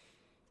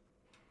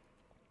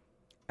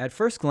 At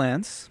first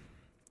glance,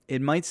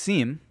 it might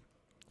seem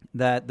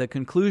that the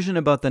conclusion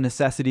about the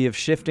necessity of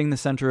shifting the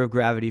center of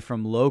gravity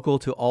from local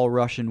to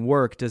all-Russian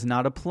work does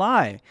not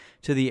apply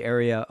to the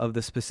area of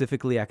the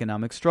specifically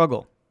economic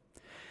struggle.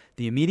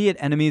 The immediate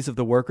enemies of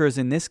the workers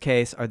in this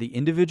case are the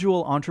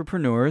individual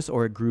entrepreneurs,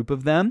 or a group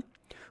of them,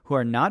 who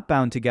are not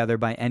bound together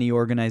by any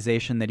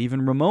organization that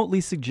even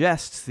remotely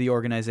suggests the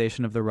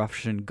organization of the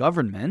Russian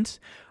government,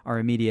 our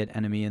immediate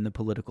enemy in the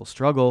political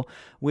struggle,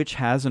 which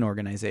has an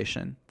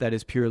organization that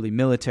is purely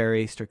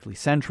military, strictly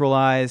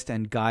centralized,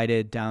 and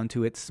guided down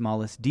to its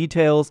smallest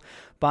details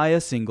by a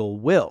single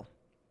will.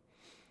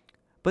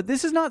 But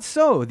this is not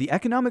so. The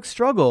economic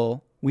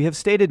struggle, we have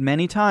stated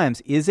many times,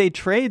 is a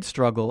trade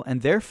struggle,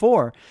 and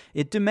therefore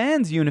it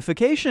demands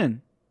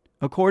unification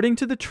according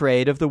to the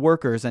trade of the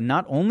workers and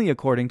not only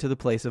according to the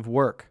place of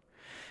work.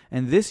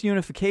 And this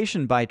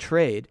unification by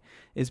trade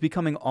is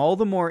becoming all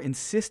the more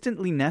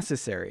insistently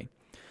necessary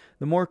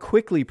the more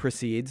quickly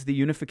proceeds the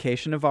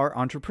unification of our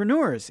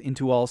entrepreneurs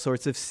into all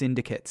sorts of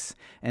syndicates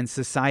and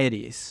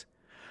societies.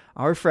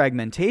 Our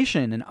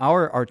fragmentation and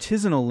our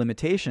artisanal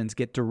limitations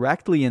get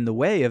directly in the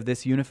way of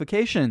this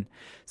unification,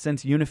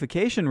 since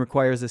unification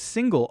requires a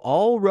single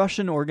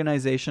all-Russian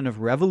organization of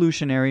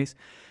revolutionaries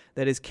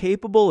that is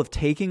capable of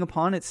taking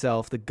upon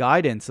itself the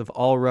guidance of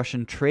all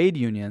Russian trade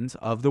unions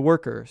of the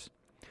workers.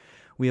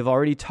 We have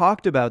already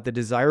talked about the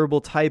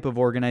desirable type of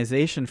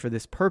organization for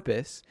this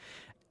purpose,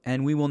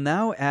 and we will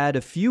now add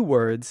a few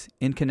words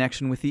in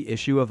connection with the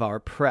issue of our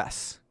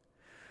press.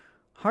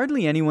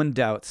 Hardly anyone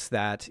doubts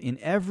that in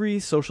every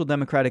social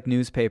democratic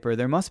newspaper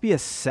there must be a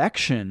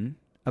section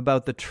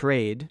about the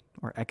trade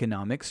or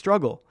economic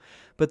struggle,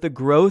 but the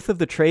growth of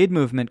the trade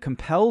movement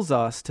compels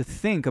us to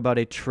think about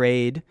a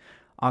trade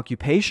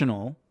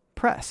occupational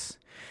press.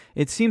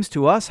 It seems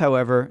to us,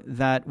 however,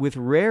 that with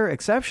rare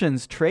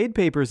exceptions, trade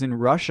papers in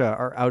Russia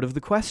are out of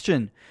the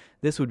question.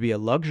 This would be a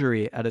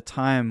luxury at a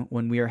time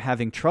when we are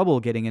having trouble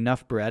getting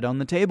enough bread on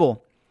the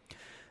table.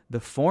 The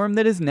form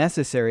that is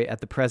necessary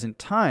at the present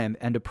time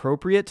and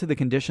appropriate to the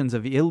conditions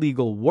of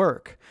illegal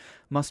work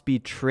must be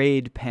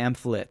trade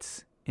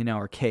pamphlets in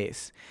our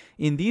case.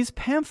 In these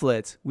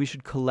pamphlets, we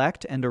should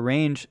collect and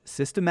arrange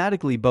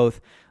systematically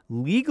both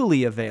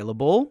legally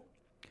available,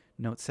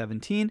 note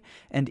 17,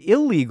 and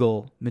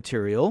illegal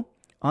material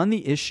on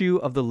the issue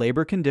of the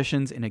labor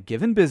conditions in a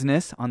given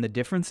business, on the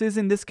differences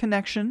in this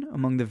connection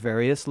among the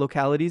various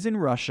localities in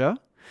Russia,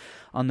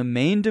 on the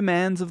main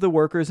demands of the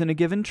workers in a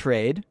given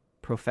trade,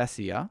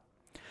 professia,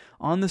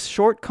 on the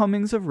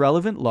shortcomings of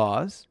relevant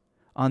laws,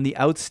 on the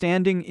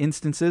outstanding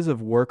instances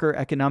of worker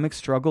economic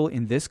struggle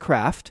in this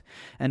craft,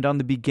 and on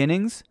the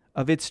beginnings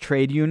of its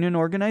trade union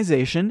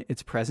organization,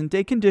 its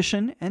present-day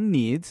condition and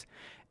needs,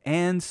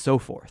 and so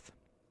forth.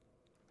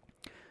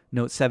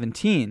 Note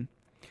 17.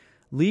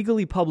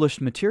 Legally published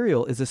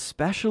material is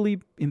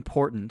especially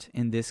important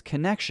in this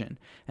connection,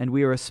 and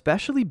we are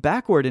especially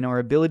backward in our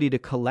ability to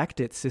collect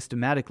it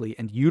systematically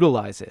and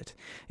utilize it.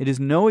 It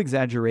is no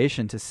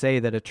exaggeration to say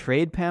that a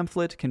trade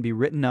pamphlet can be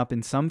written up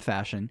in some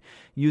fashion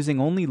using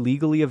only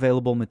legally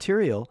available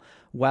material,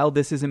 while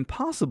this is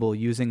impossible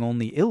using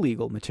only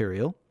illegal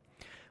material.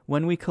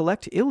 When we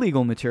collect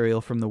illegal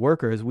material from the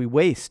workers, we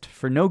waste,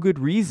 for no good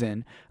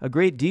reason, a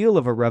great deal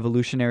of a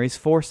revolutionary's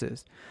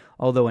forces,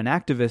 although an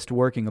activist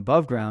working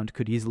above ground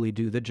could easily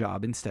do the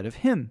job instead of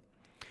him,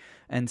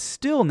 and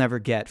still never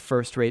get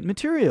first-rate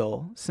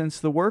material, since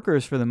the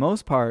workers, for the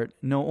most part,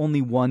 know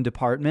only one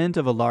department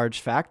of a large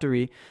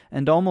factory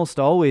and almost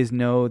always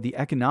know the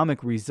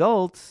economic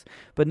results,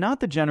 but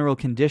not the general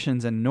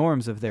conditions and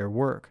norms of their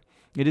work.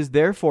 It is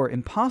therefore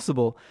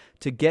impossible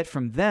to get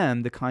from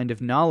them the kind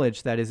of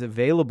knowledge that is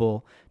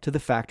available to the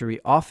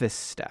factory office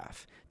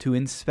staff, to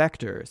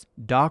inspectors,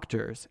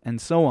 doctors, and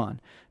so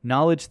on,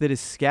 knowledge that is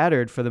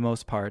scattered for the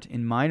most part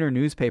in minor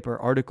newspaper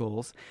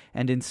articles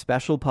and in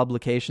special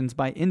publications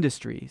by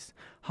industries,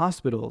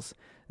 hospitals,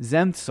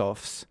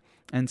 zemstvos,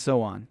 and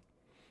so on.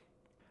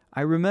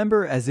 I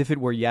remember as if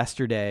it were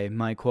yesterday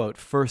my, quote,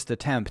 first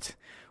attempt,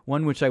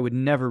 one which I would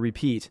never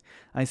repeat.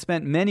 I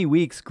spent many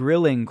weeks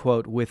grilling,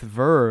 quote, with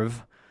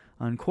verve,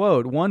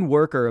 unquote, one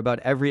worker about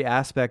every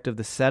aspect of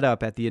the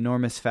setup at the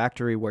enormous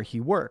factory where he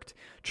worked.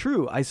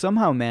 True, I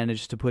somehow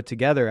managed to put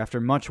together,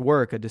 after much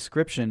work, a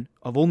description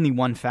of only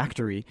one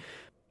factory,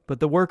 but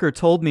the worker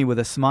told me with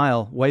a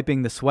smile,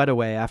 wiping the sweat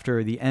away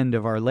after the end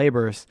of our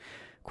labors,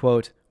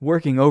 quote,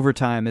 working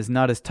overtime is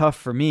not as tough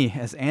for me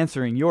as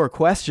answering your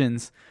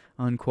questions,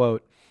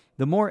 unquote.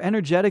 The more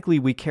energetically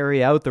we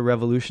carry out the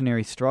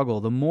revolutionary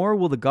struggle, the more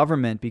will the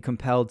government be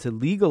compelled to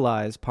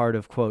legalize part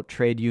of, quote,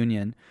 trade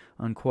union,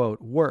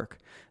 unquote, work,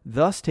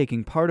 thus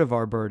taking part of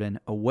our burden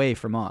away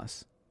from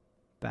us.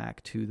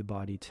 Back to the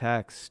body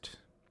text.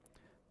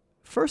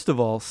 First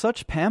of all,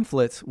 such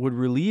pamphlets would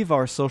relieve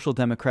our social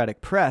democratic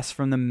press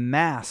from the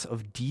mass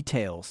of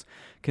details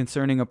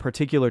concerning a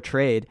particular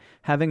trade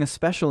having a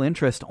special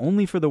interest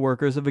only for the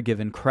workers of a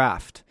given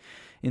craft.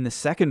 In the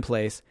second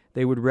place,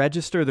 they would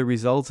register the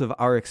results of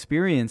our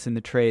experience in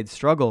the trade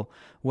struggle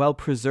while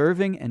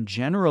preserving and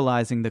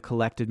generalizing the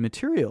collected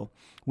material,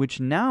 which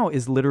now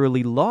is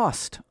literally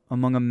lost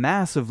among a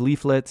mass of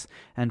leaflets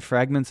and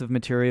fragments of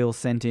material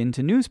sent in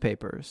to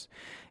newspapers.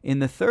 In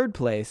the third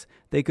place,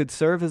 they could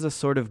serve as a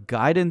sort of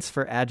guidance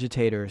for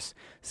agitators,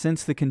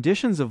 since the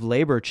conditions of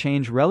labor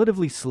change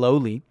relatively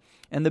slowly,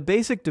 and the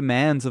basic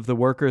demands of the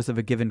workers of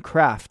a given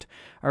craft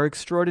are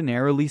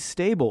extraordinarily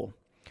stable.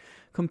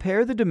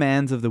 Compare the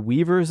demands of the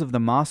weavers of the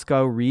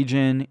Moscow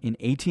region in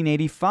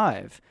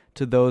 1885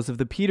 to those of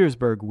the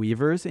Petersburg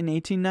weavers in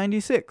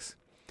 1896.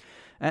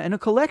 And a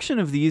collection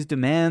of these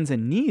demands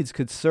and needs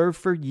could serve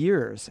for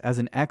years as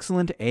an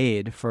excellent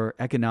aid for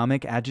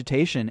economic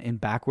agitation in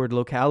backward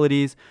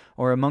localities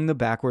or among the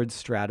backward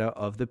strata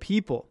of the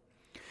people.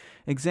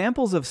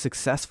 Examples of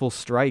successful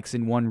strikes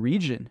in one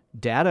region,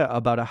 data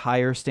about a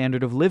higher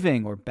standard of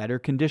living or better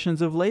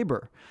conditions of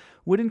labor,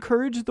 would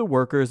encourage the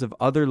workers of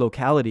other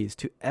localities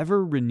to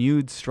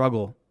ever-renewed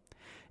struggle.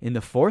 In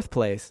the fourth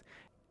place,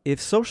 if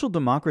social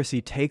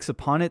democracy takes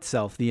upon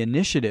itself the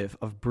initiative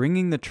of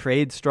bringing the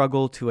trade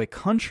struggle to a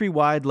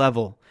countrywide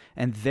level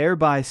and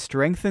thereby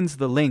strengthens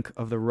the link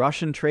of the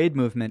Russian trade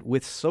movement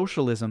with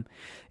socialism,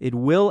 it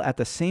will at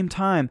the same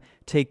time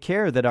take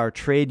care that our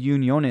trade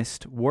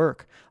unionist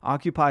work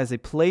occupies a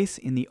place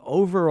in the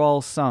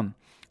overall sum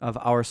of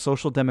our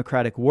social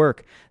democratic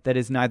work that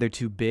is neither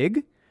too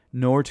big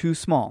nor too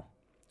small.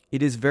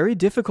 It is very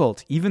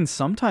difficult, even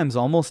sometimes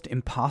almost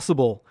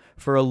impossible,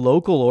 for a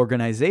local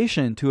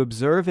organization to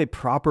observe a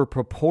proper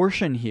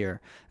proportion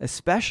here,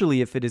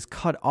 especially if it is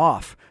cut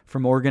off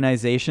from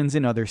organizations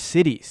in other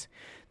cities.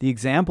 The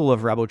example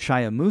of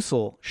Rабочая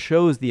мысль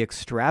shows the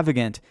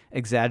extravagant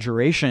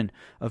exaggeration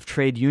of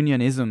trade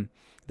unionism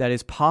that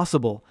is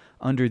possible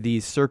under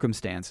these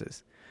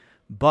circumstances.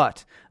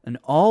 But an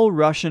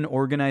all-Russian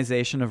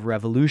organization of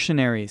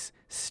revolutionaries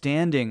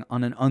standing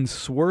on an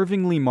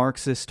unswervingly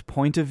Marxist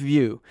point of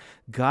view,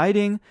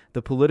 guiding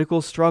the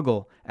political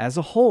struggle as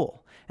a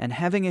whole, and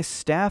having a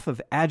staff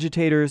of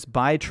agitators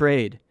by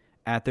trade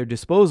at their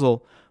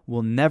disposal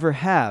will never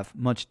have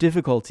much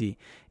difficulty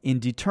in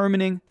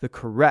determining the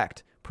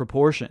correct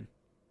proportion.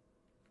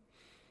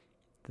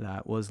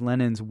 That was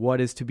Lenin's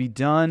What is to be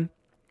Done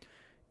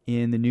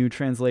in the new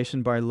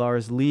translation by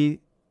Lars Lee,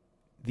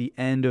 the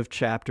end of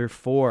chapter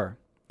 4.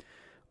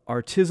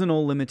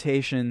 Artisanal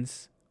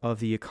Limitations of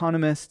the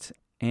Economists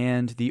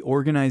and the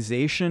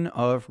Organization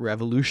of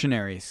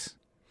Revolutionaries.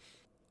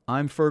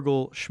 I'm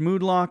Fergal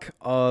Schmoodlock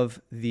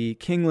of the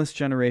Kingless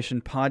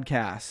Generation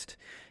podcast.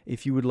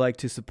 If you would like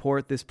to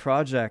support this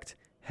project,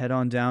 head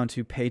on down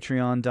to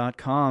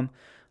patreon.com,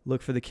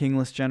 look for the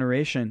Kingless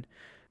Generation,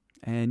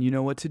 and you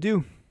know what to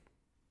do.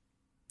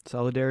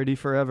 Solidarity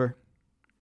forever.